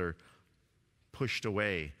people that are pushed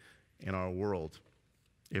away in our world.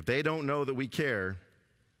 If they don't know that we care,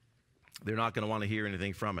 they're not going to want to hear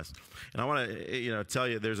anything from us. And I want to tell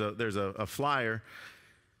you, there's a flyer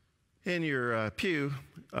in your pew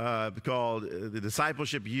called the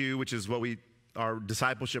Discipleship U, which is our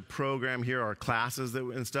discipleship program here, our classes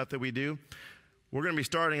and stuff that we do. We're going to be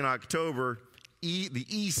starting in October the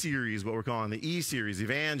E-series, what we're calling the E-series,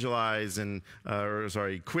 evangelize and,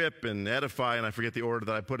 equip and edify, and I forget the order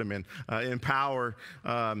that I put them in, empower.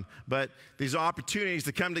 But these opportunities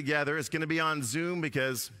to come together, it's going to be on Zoom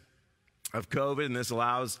because of COVID, and this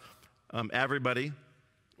allows everybody,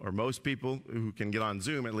 or most people who can get on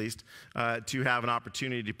Zoom at least, to have an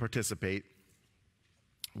opportunity to participate,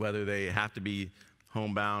 whether they have to be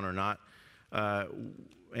homebound or not.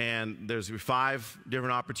 And there's 5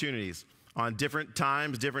 different opportunities on different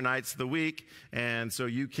times, different nights of the week, and so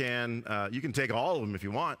you can take all of them if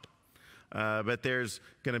you want. But there's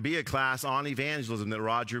going to be a class on evangelism that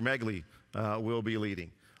Roger Megley will be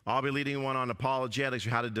leading. I'll be leading one on apologetics, or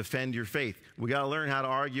how to defend your faith. We got to learn how to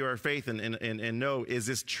argue our faith and know, is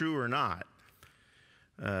this true or not?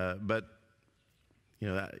 But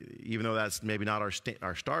even though that's maybe not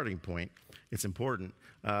our starting point, it's important.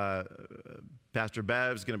 Pastor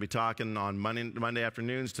Bev's going to be talking on Monday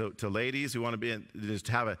afternoons to ladies who want to be these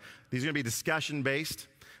are going to be discussion based.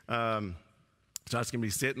 So that's going to be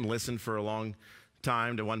sit and listen for a long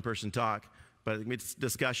time to one person talk, but it's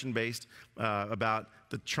discussion based about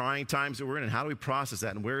the trying times that we're in and how do we process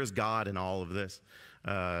that and where is God in all of this.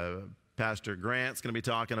 Pastor Grant's going to be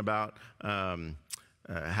talking about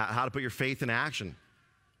how to put your faith in action.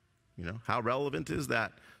 How relevant is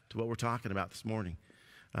that to what we're talking about this morning?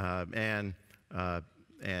 And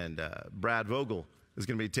Brad Vogel is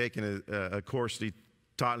going to be taking a course that he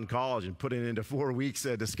taught in college and putting it into 4 weeks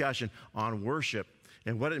of discussion on worship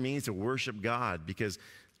and what it means to worship God, because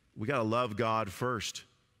we got to love God first.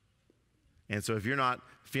 And so if you're not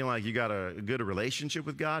feeling like you got a good relationship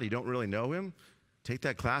with God, you don't really know Him, take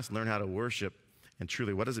that class and learn how to worship. And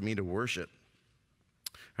truly, what does it mean to worship?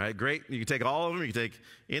 All right, great. You can take all of them. You can take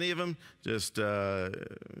any of them. Just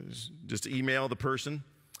email the person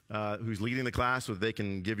who's leading the class so that they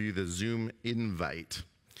can give you the Zoom invite.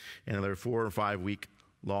 And they're 4 or 5 week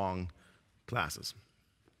long classes.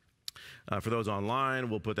 For those online,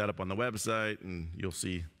 we'll put that up on the website, and you'll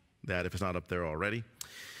see that if it's not up there already.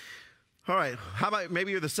 All right, how about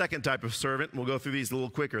maybe you're the second type of servant? We'll go through these a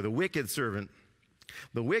little quicker. The wicked servant.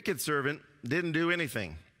 The wicked servant didn't do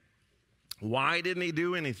anything. Why didn't he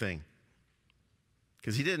do anything?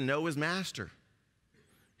 because he didn't know his master.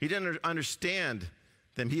 He didn't understand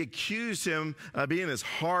them. He accused him of being this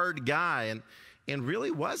hard guy. And really,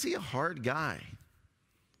 was he a hard guy?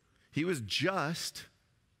 He was just,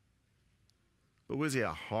 but was he a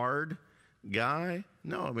hard guy?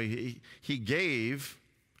 No, I mean, he gave,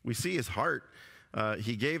 we see his heart.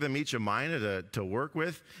 He gave them each a mina to work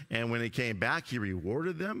with, and when he came back, he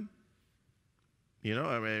rewarded them. You know,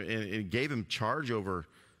 I mean, and gave them charge over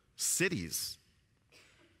cities.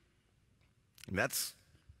 And that's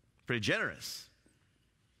pretty generous.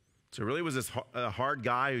 So really was this a hard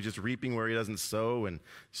guy who's just reaping where he doesn't sow and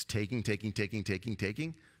just taking?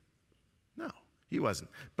 No, he wasn't.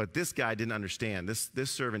 But this guy didn't understand.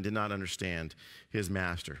 This servant did not understand his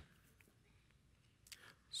master.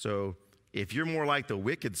 So if you're more like the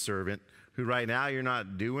wicked servant, who right now you're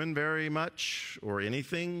not doing very much or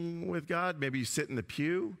anything with God, maybe you sit in the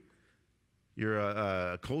pew, you're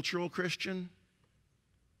a cultural Christian,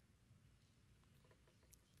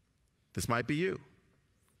 this might be you.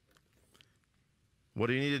 What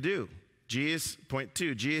do you need to do? Jesus, point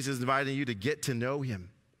 2, Jesus is inviting you to get to know him.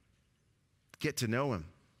 Get to know him.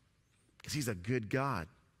 Because he's a good God.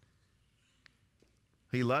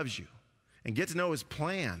 He loves you. And get to know his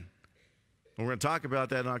plan. And we're going to talk about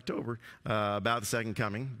that in October, about the second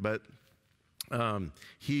coming. But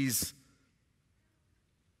he's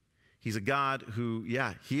a God who,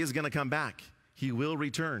 he is going to come back. He will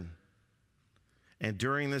return. And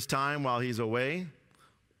during this time while he's away,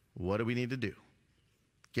 what do we need to do?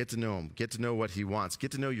 Get to know him. Get to know what he wants.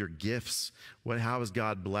 Get to know your gifts. How has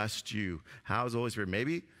God blessed you? How is the Holy Spirit?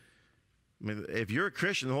 Maybe, if you're a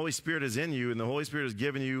Christian, the Holy Spirit is in you, and the Holy Spirit has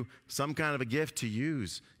given you some kind of a gift to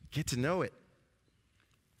use. Get to know it.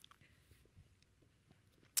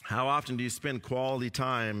 How often do you spend quality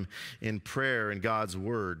time in prayer and God's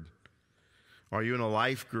Word? Are you in a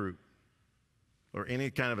life group or any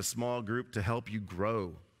kind of a small group to help you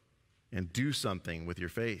grow and do something with your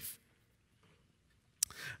faith?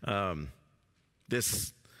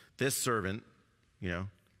 This servant,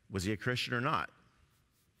 was he a Christian or not?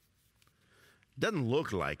 Doesn't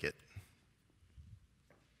look like it,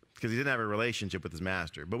 because he didn't have a relationship with his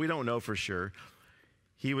master. But we don't know for sure.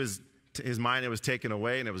 His mind was taken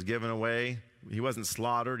away and it was given away. He wasn't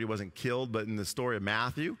slaughtered. He wasn't killed. But in the story of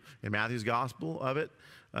Matthew, in Matthew's gospel of it,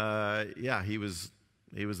 he was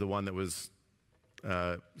the one that was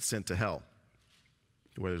sent to hell,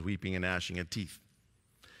 where there's weeping and gnashing of teeth.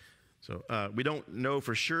 So we don't know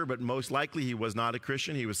for sure, but most likely he was not a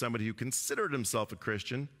Christian. He was somebody who considered himself a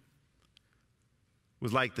Christian. It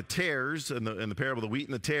was like the tares in the parable of the wheat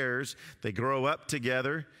and the tares. They grow up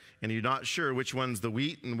together, and you're not sure which one's the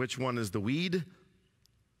wheat and which one is the weed,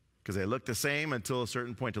 because they look the same until a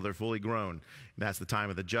certain point, till they're fully grown. And that's the time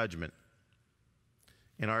of the judgment.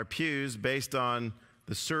 In our pews, based on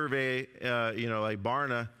the survey, like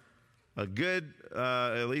Barna, a good,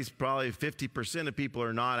 at least probably 50% of people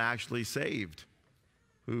are not actually saved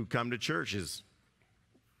who come to churches.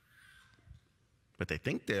 But they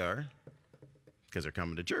think they are, because they're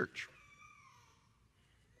coming to church.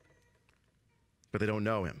 But they don't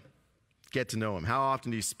know him. Get to know him. How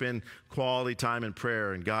often do you spend quality time in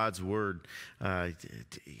prayer and God's Word?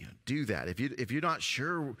 Do that. If you're not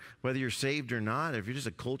sure whether you're saved or not, if you're just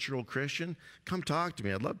a cultural Christian, come talk to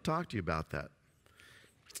me. I'd love to talk to you about that.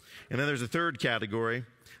 And then there's a third category.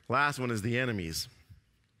 Last one is the enemies.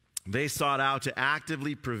 They sought out to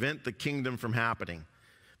actively prevent the kingdom from happening.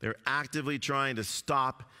 They're actively trying to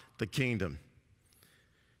stop the kingdom.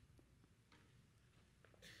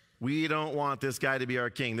 We don't want this guy to be our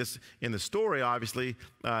king. This, in the story, obviously,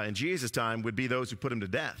 in Jesus' time, would be those who put him to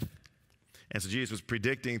death. And so Jesus was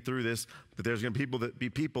predicting through this that there's going to be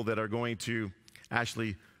people that are going to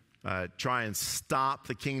actually try and stop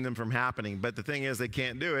the kingdom from happening. But the thing is, they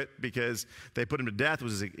can't do it because they put him to death,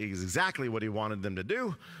 which is exactly what he wanted them to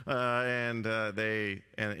do. And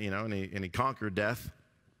he conquered death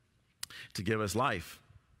to give us life.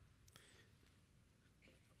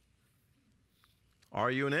 Are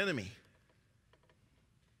you an enemy?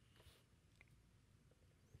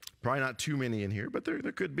 Probably not too many in here, but there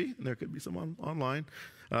could be. And there could be some online.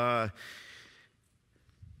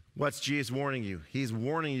 What's Jesus warning you? He's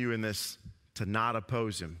warning you in this to not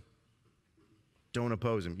oppose him. Don't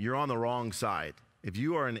oppose him. You're on the wrong side. If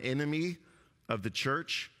you are an enemy of the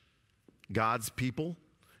church, God's people,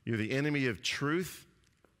 you're the enemy of truth,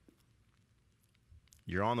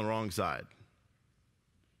 you're on the wrong side.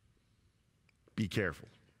 Be careful.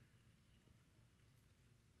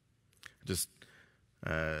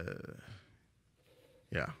 I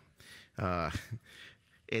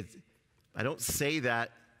don't say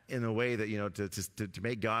that in a way that, to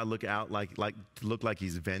make God look like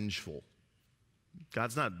he's vengeful.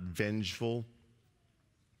 God's not vengeful,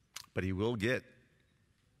 but he will get,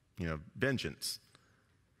 vengeance.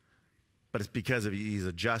 But it's because he's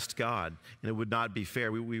a just God, and it would not be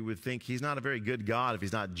fair. We would think he's not a very good God if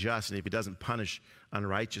he's not just and if he doesn't punish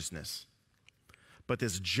unrighteousness. But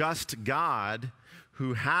this just God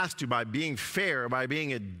who has to, by being fair, by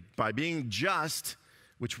being just,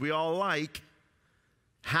 which we all like,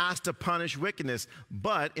 has to punish wickedness.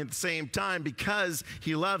 But at the same time, because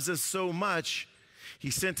he loves us so much, he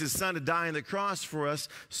sent his son to die on the cross for us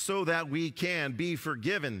so that we can be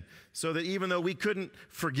forgiven. So that even though we couldn't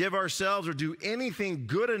forgive ourselves or do anything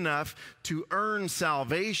good enough to earn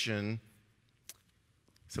salvation,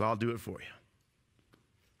 he said, I'll do it for you.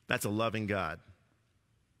 That's a loving God.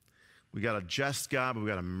 We got a just God, but we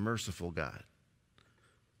got a merciful God.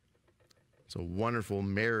 It's a wonderful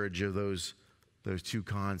marriage of those two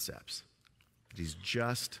concepts. He's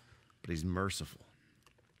just, but he's merciful.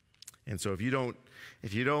 And so if you don't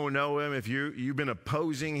know him, if you've been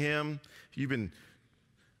opposing him, if you've been,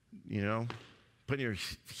 putting your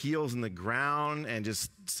heels in the ground and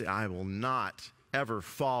just say, I will not ever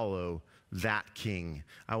follow that king.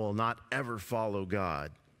 I will not ever follow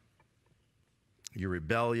God. You're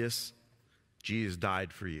rebellious. Jesus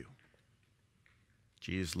died for you.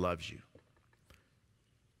 Jesus loves you.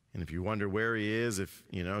 And if you wonder where he is, if,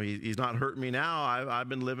 he's not hurting me now, I've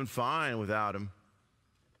been living fine without him.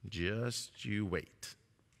 Just you wait.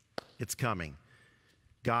 It's coming.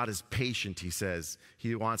 God is patient, he says.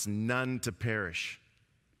 He wants none to perish.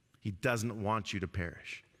 He doesn't want you to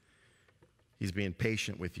perish. He's being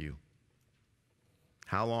patient with you.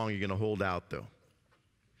 How long are you going to hold out, though?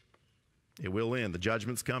 It will end. The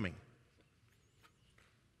judgment's coming.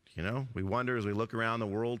 We wonder as we look around the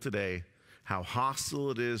world today how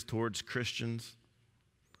hostile it is towards Christians,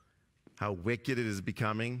 how wicked it is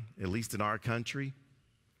becoming, at least in our country.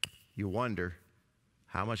 You wonder,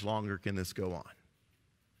 how much longer can this go on?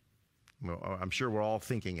 Well, I'm sure we're all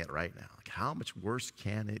thinking it right now. Like, how much worse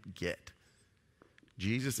can it get?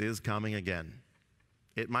 Jesus is coming again.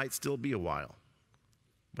 It might still be a while,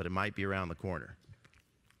 but it might be around the corner.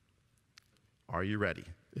 Are you ready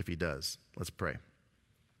if he does? Let's pray.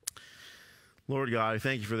 Lord God, I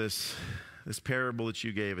thank you for this parable that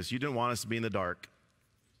you gave us. You didn't want us to be in the dark.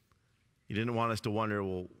 You didn't want us to wonder,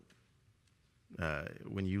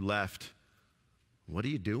 when you left, what are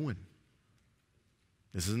you doing?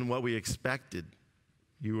 This isn't what we expected.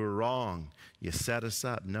 You were wrong. You set us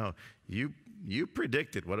up. No, you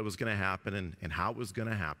predicted what it was going to happen and how it was going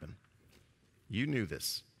to happen. You knew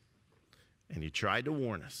this, and you tried to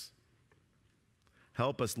warn us.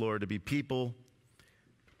 Help us, Lord, to be people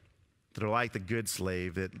that are like the good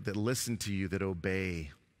slave, that listen to you, that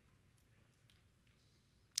obey,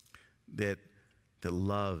 that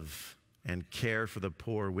love and care for the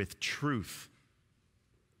poor with truth.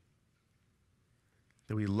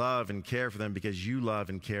 That we love and care for them because you love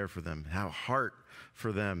and care for them, have a heart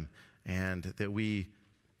for them, and that we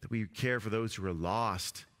care for those who are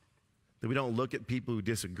lost. That we don't look at people who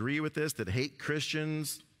disagree with us, that hate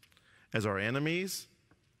Christians as our enemies.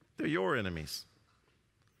 They're your enemies.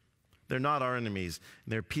 They're not our enemies.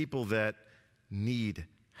 They're people that need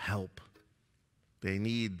help. They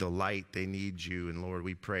need the light. They need you. And Lord,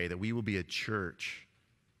 we pray that we will be a church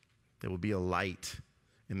that will be a light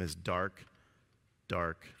in this dark,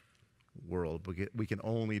 dark world. We can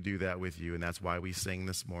only do that with you, and that's why we sing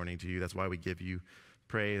this morning to you. That's why we give you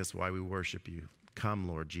praise. That's why we worship you. Come,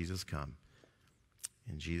 Lord Jesus, come.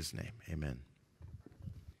 In Jesus' name, amen.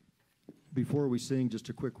 Before we sing, just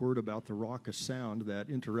a quick word about the raucous sound that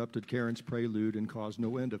interrupted Karen's prelude and caused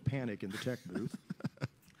no end of panic in the tech booth.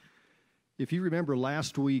 If you remember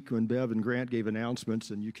last week when Bev and Grant gave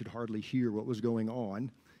announcements and you could hardly hear what was going on,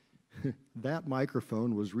 that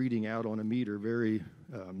microphone was reading out on a meter very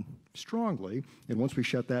strongly, and once we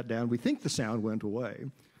shut that down, we think the sound went away.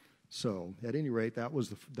 So, at any rate, that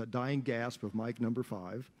was the dying gasp of mic number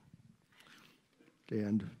 5,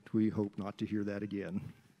 and we hope not to hear that again.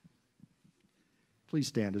 Please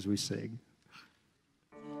stand as we sing.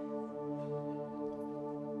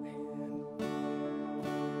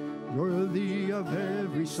 Worthy of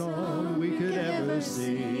every song we could ever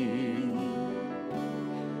sing,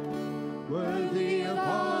 worthy of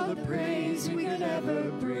all the praise we could ever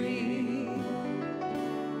bring,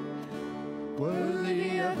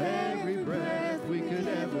 worthy of every breath we could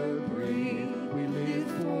ever breathe, we live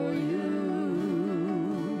for you.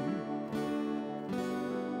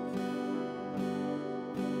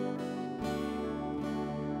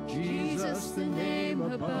 The name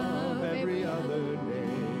above every other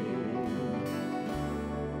name.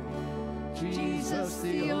 Jesus,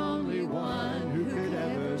 the only one who could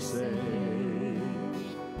ever save.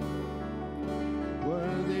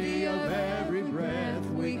 Worthy of every breath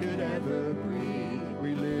we could ever breathe.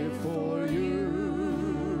 We live for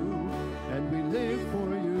you, and we live for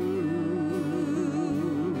you.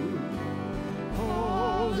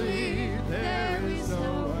 Holy, there is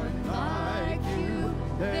no one like you.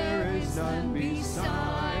 There is none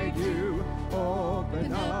beside you.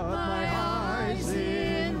 Open up my eyes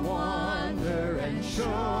in wonder and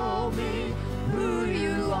show me who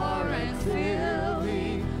you are, and fill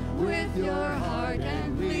me with your heart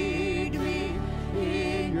and lead me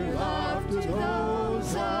in your love to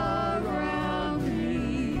those around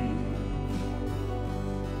me.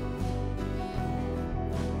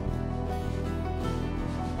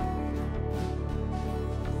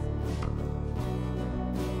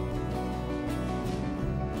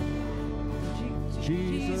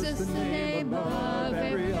 Jesus, the name above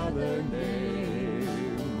every other name.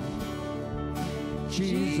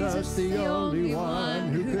 Jesus, the only one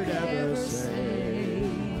who could ever save.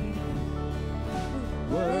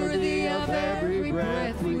 Worthy of every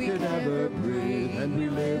breath we could ever breathe, and we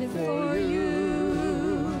live for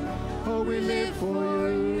you. Oh, we live for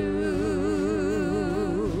you.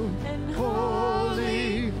 And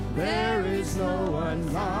holy, there is no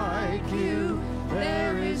one like you.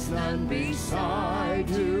 There is none beside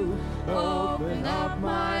you. Open up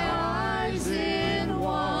my eyes in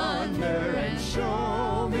wonder and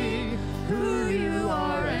show me who you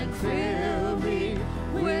are, and fill me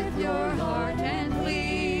with your heart and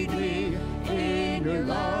lead me in your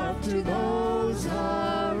love to those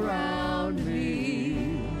around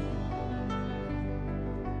me.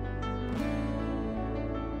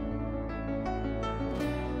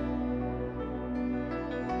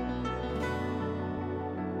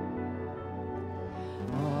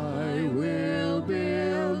 I will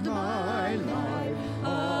build my life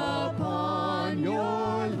upon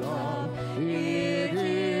your love. It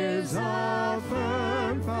is a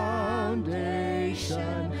firm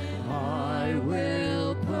foundation. I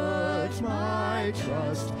will put my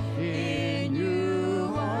trust in you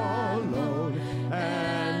alone,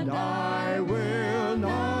 and I will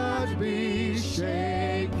not be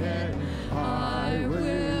shaken. I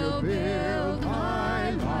will build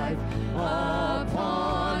my life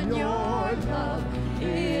upon your love.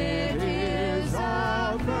 It is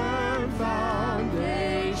a firm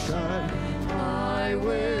foundation. I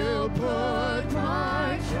will put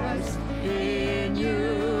my trust in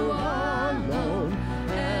you alone,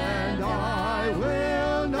 and I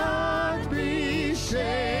will not be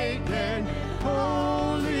shaken.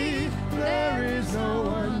 Holy, there is no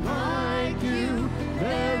one like you.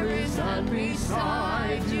 There is none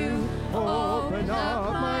beside you. Open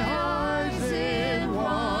up my eyes in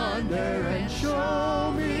wonder and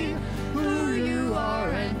show me who you are,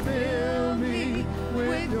 and fill me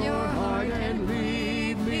with your heart and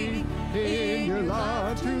lead me in your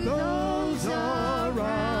love to those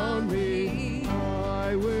around me.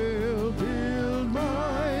 I will build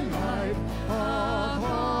my life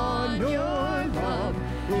upon your love.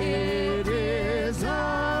 It is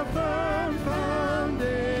a firm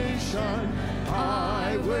foundation.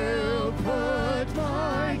 I will put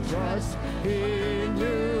my trust in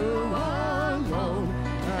you alone,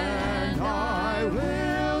 and I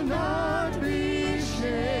will not be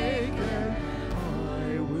shaken.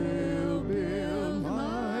 I will build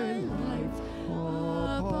my life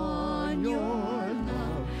upon your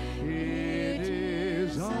love. It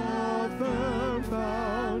is a firm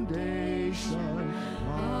foundation.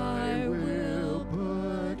 I will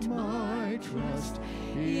put my trust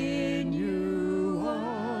in you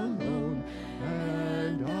alone,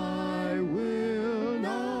 and I will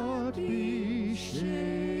not be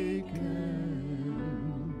shaken.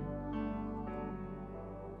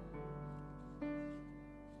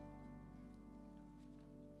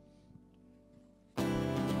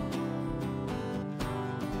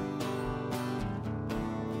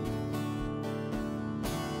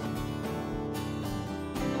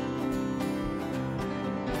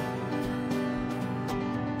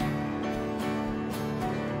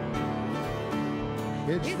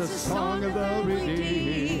 It's the song of the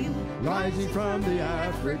redeemed, rising from the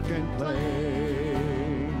African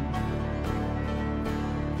plain.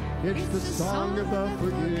 It's the song of the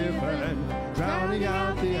forgiven, drowning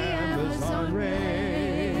out the Amazon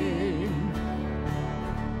rain.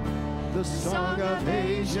 The song of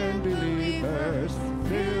Asian believers,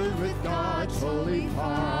 filled with God's holy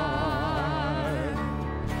fire.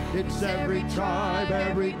 It's every tribe,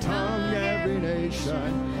 every tongue, every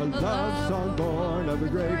nation, a love song born of a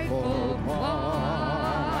grateful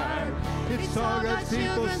heart. It's all God's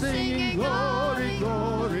people singing glory,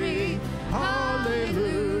 glory.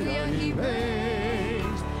 Hallelujah, He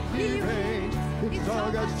reigns, He reigns. It's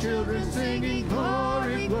all God's children singing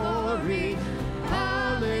glory, glory.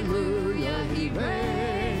 Hallelujah, He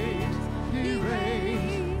reigns, He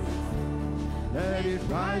reigns. Let it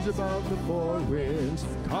rise above the four winds,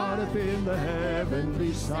 caught up in the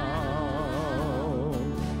heavenly sound.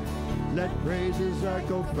 Let praises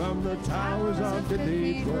echo from the towers of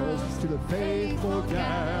cathedrals to the faithful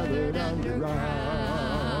gathered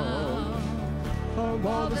underground. Of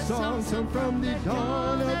all the songs sung from the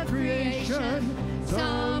dawn of creation,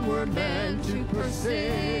 some were meant to persist.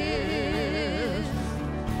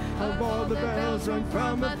 Of all the bells rung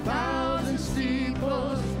from 1,000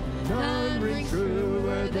 steeples, none ring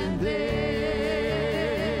truer than this.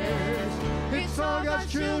 It's all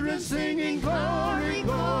God's children singing glory,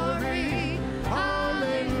 glory.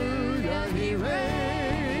 Hallelujah, He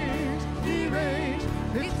reigns, He reigns.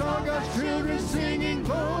 It's all God's children singing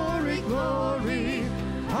glory, glory.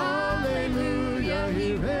 Hallelujah,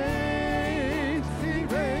 He reigns, He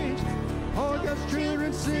reigns. All God's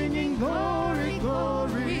children singing glory,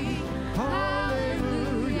 glory.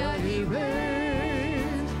 Hallelujah, He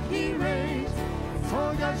reigns, He reigns.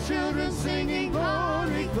 All God's children singing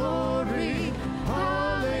glory, glory.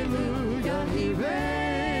 Hallelujah, He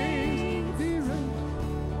reigns, He reigns.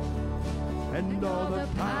 And all the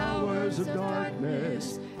powers of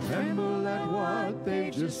darkness tremble at what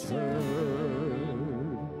they've just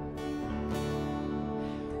heard.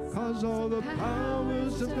 'Cause all the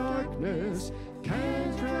powers of darkness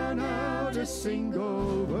can't drown out a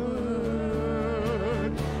single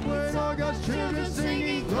word. When all God's children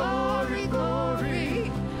singing glory,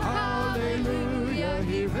 glory. Hallelujah,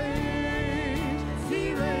 He reigns,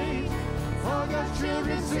 He reigns. All God's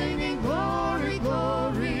children singing glory,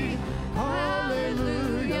 glory.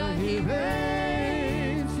 Hallelujah, He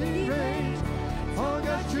reigns, He reigns. All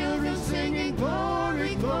God's children singing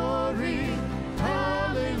glory, glory.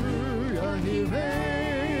 Hallelujah, He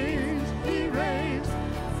reigns, He reigns.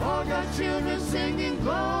 All God's children singing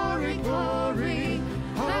glory, glory.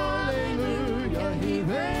 Hallelujah, He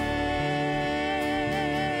reigns.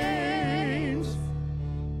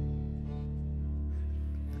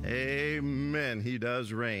 Amen. He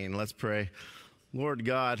does reign. Let's pray. Lord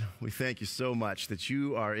God, we thank you so much that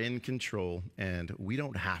you are in control and we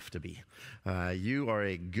don't have to be. You are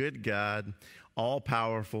a good God,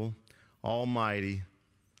 all-powerful, almighty,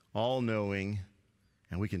 all-knowing,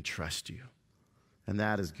 and we can trust you. And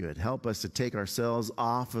that is good. Help us to take ourselves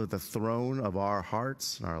off of the throne of our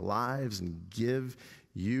hearts and our lives and give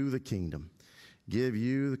you the kingdom, give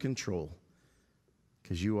you the control,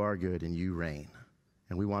 because you are good and you reign.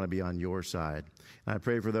 And we want to be on your side. And I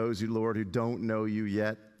pray for those who, Lord, who don't know you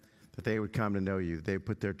yet, that they would come to know you, that they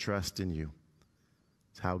put their trust in you.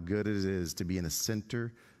 It's how good it is to be in the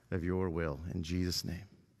center of your will. In Jesus' name,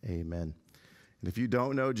 amen. And if you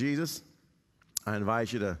don't know Jesus, I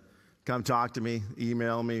invite you to come talk to me,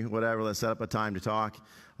 email me, whatever. Let's set up a time to talk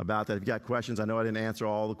about that. If you got questions, I know I didn't answer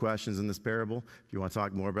all the questions in this parable. If you want to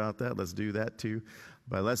talk more about that, let's do that too.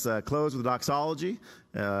 But let's close with a doxology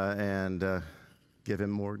and give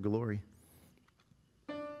him more glory.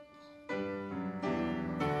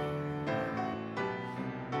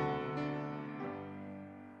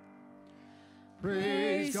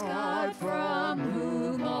 Praise God from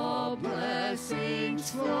whom all blessings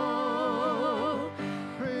flow.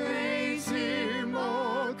 Praise Him,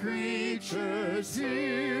 all creatures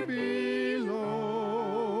here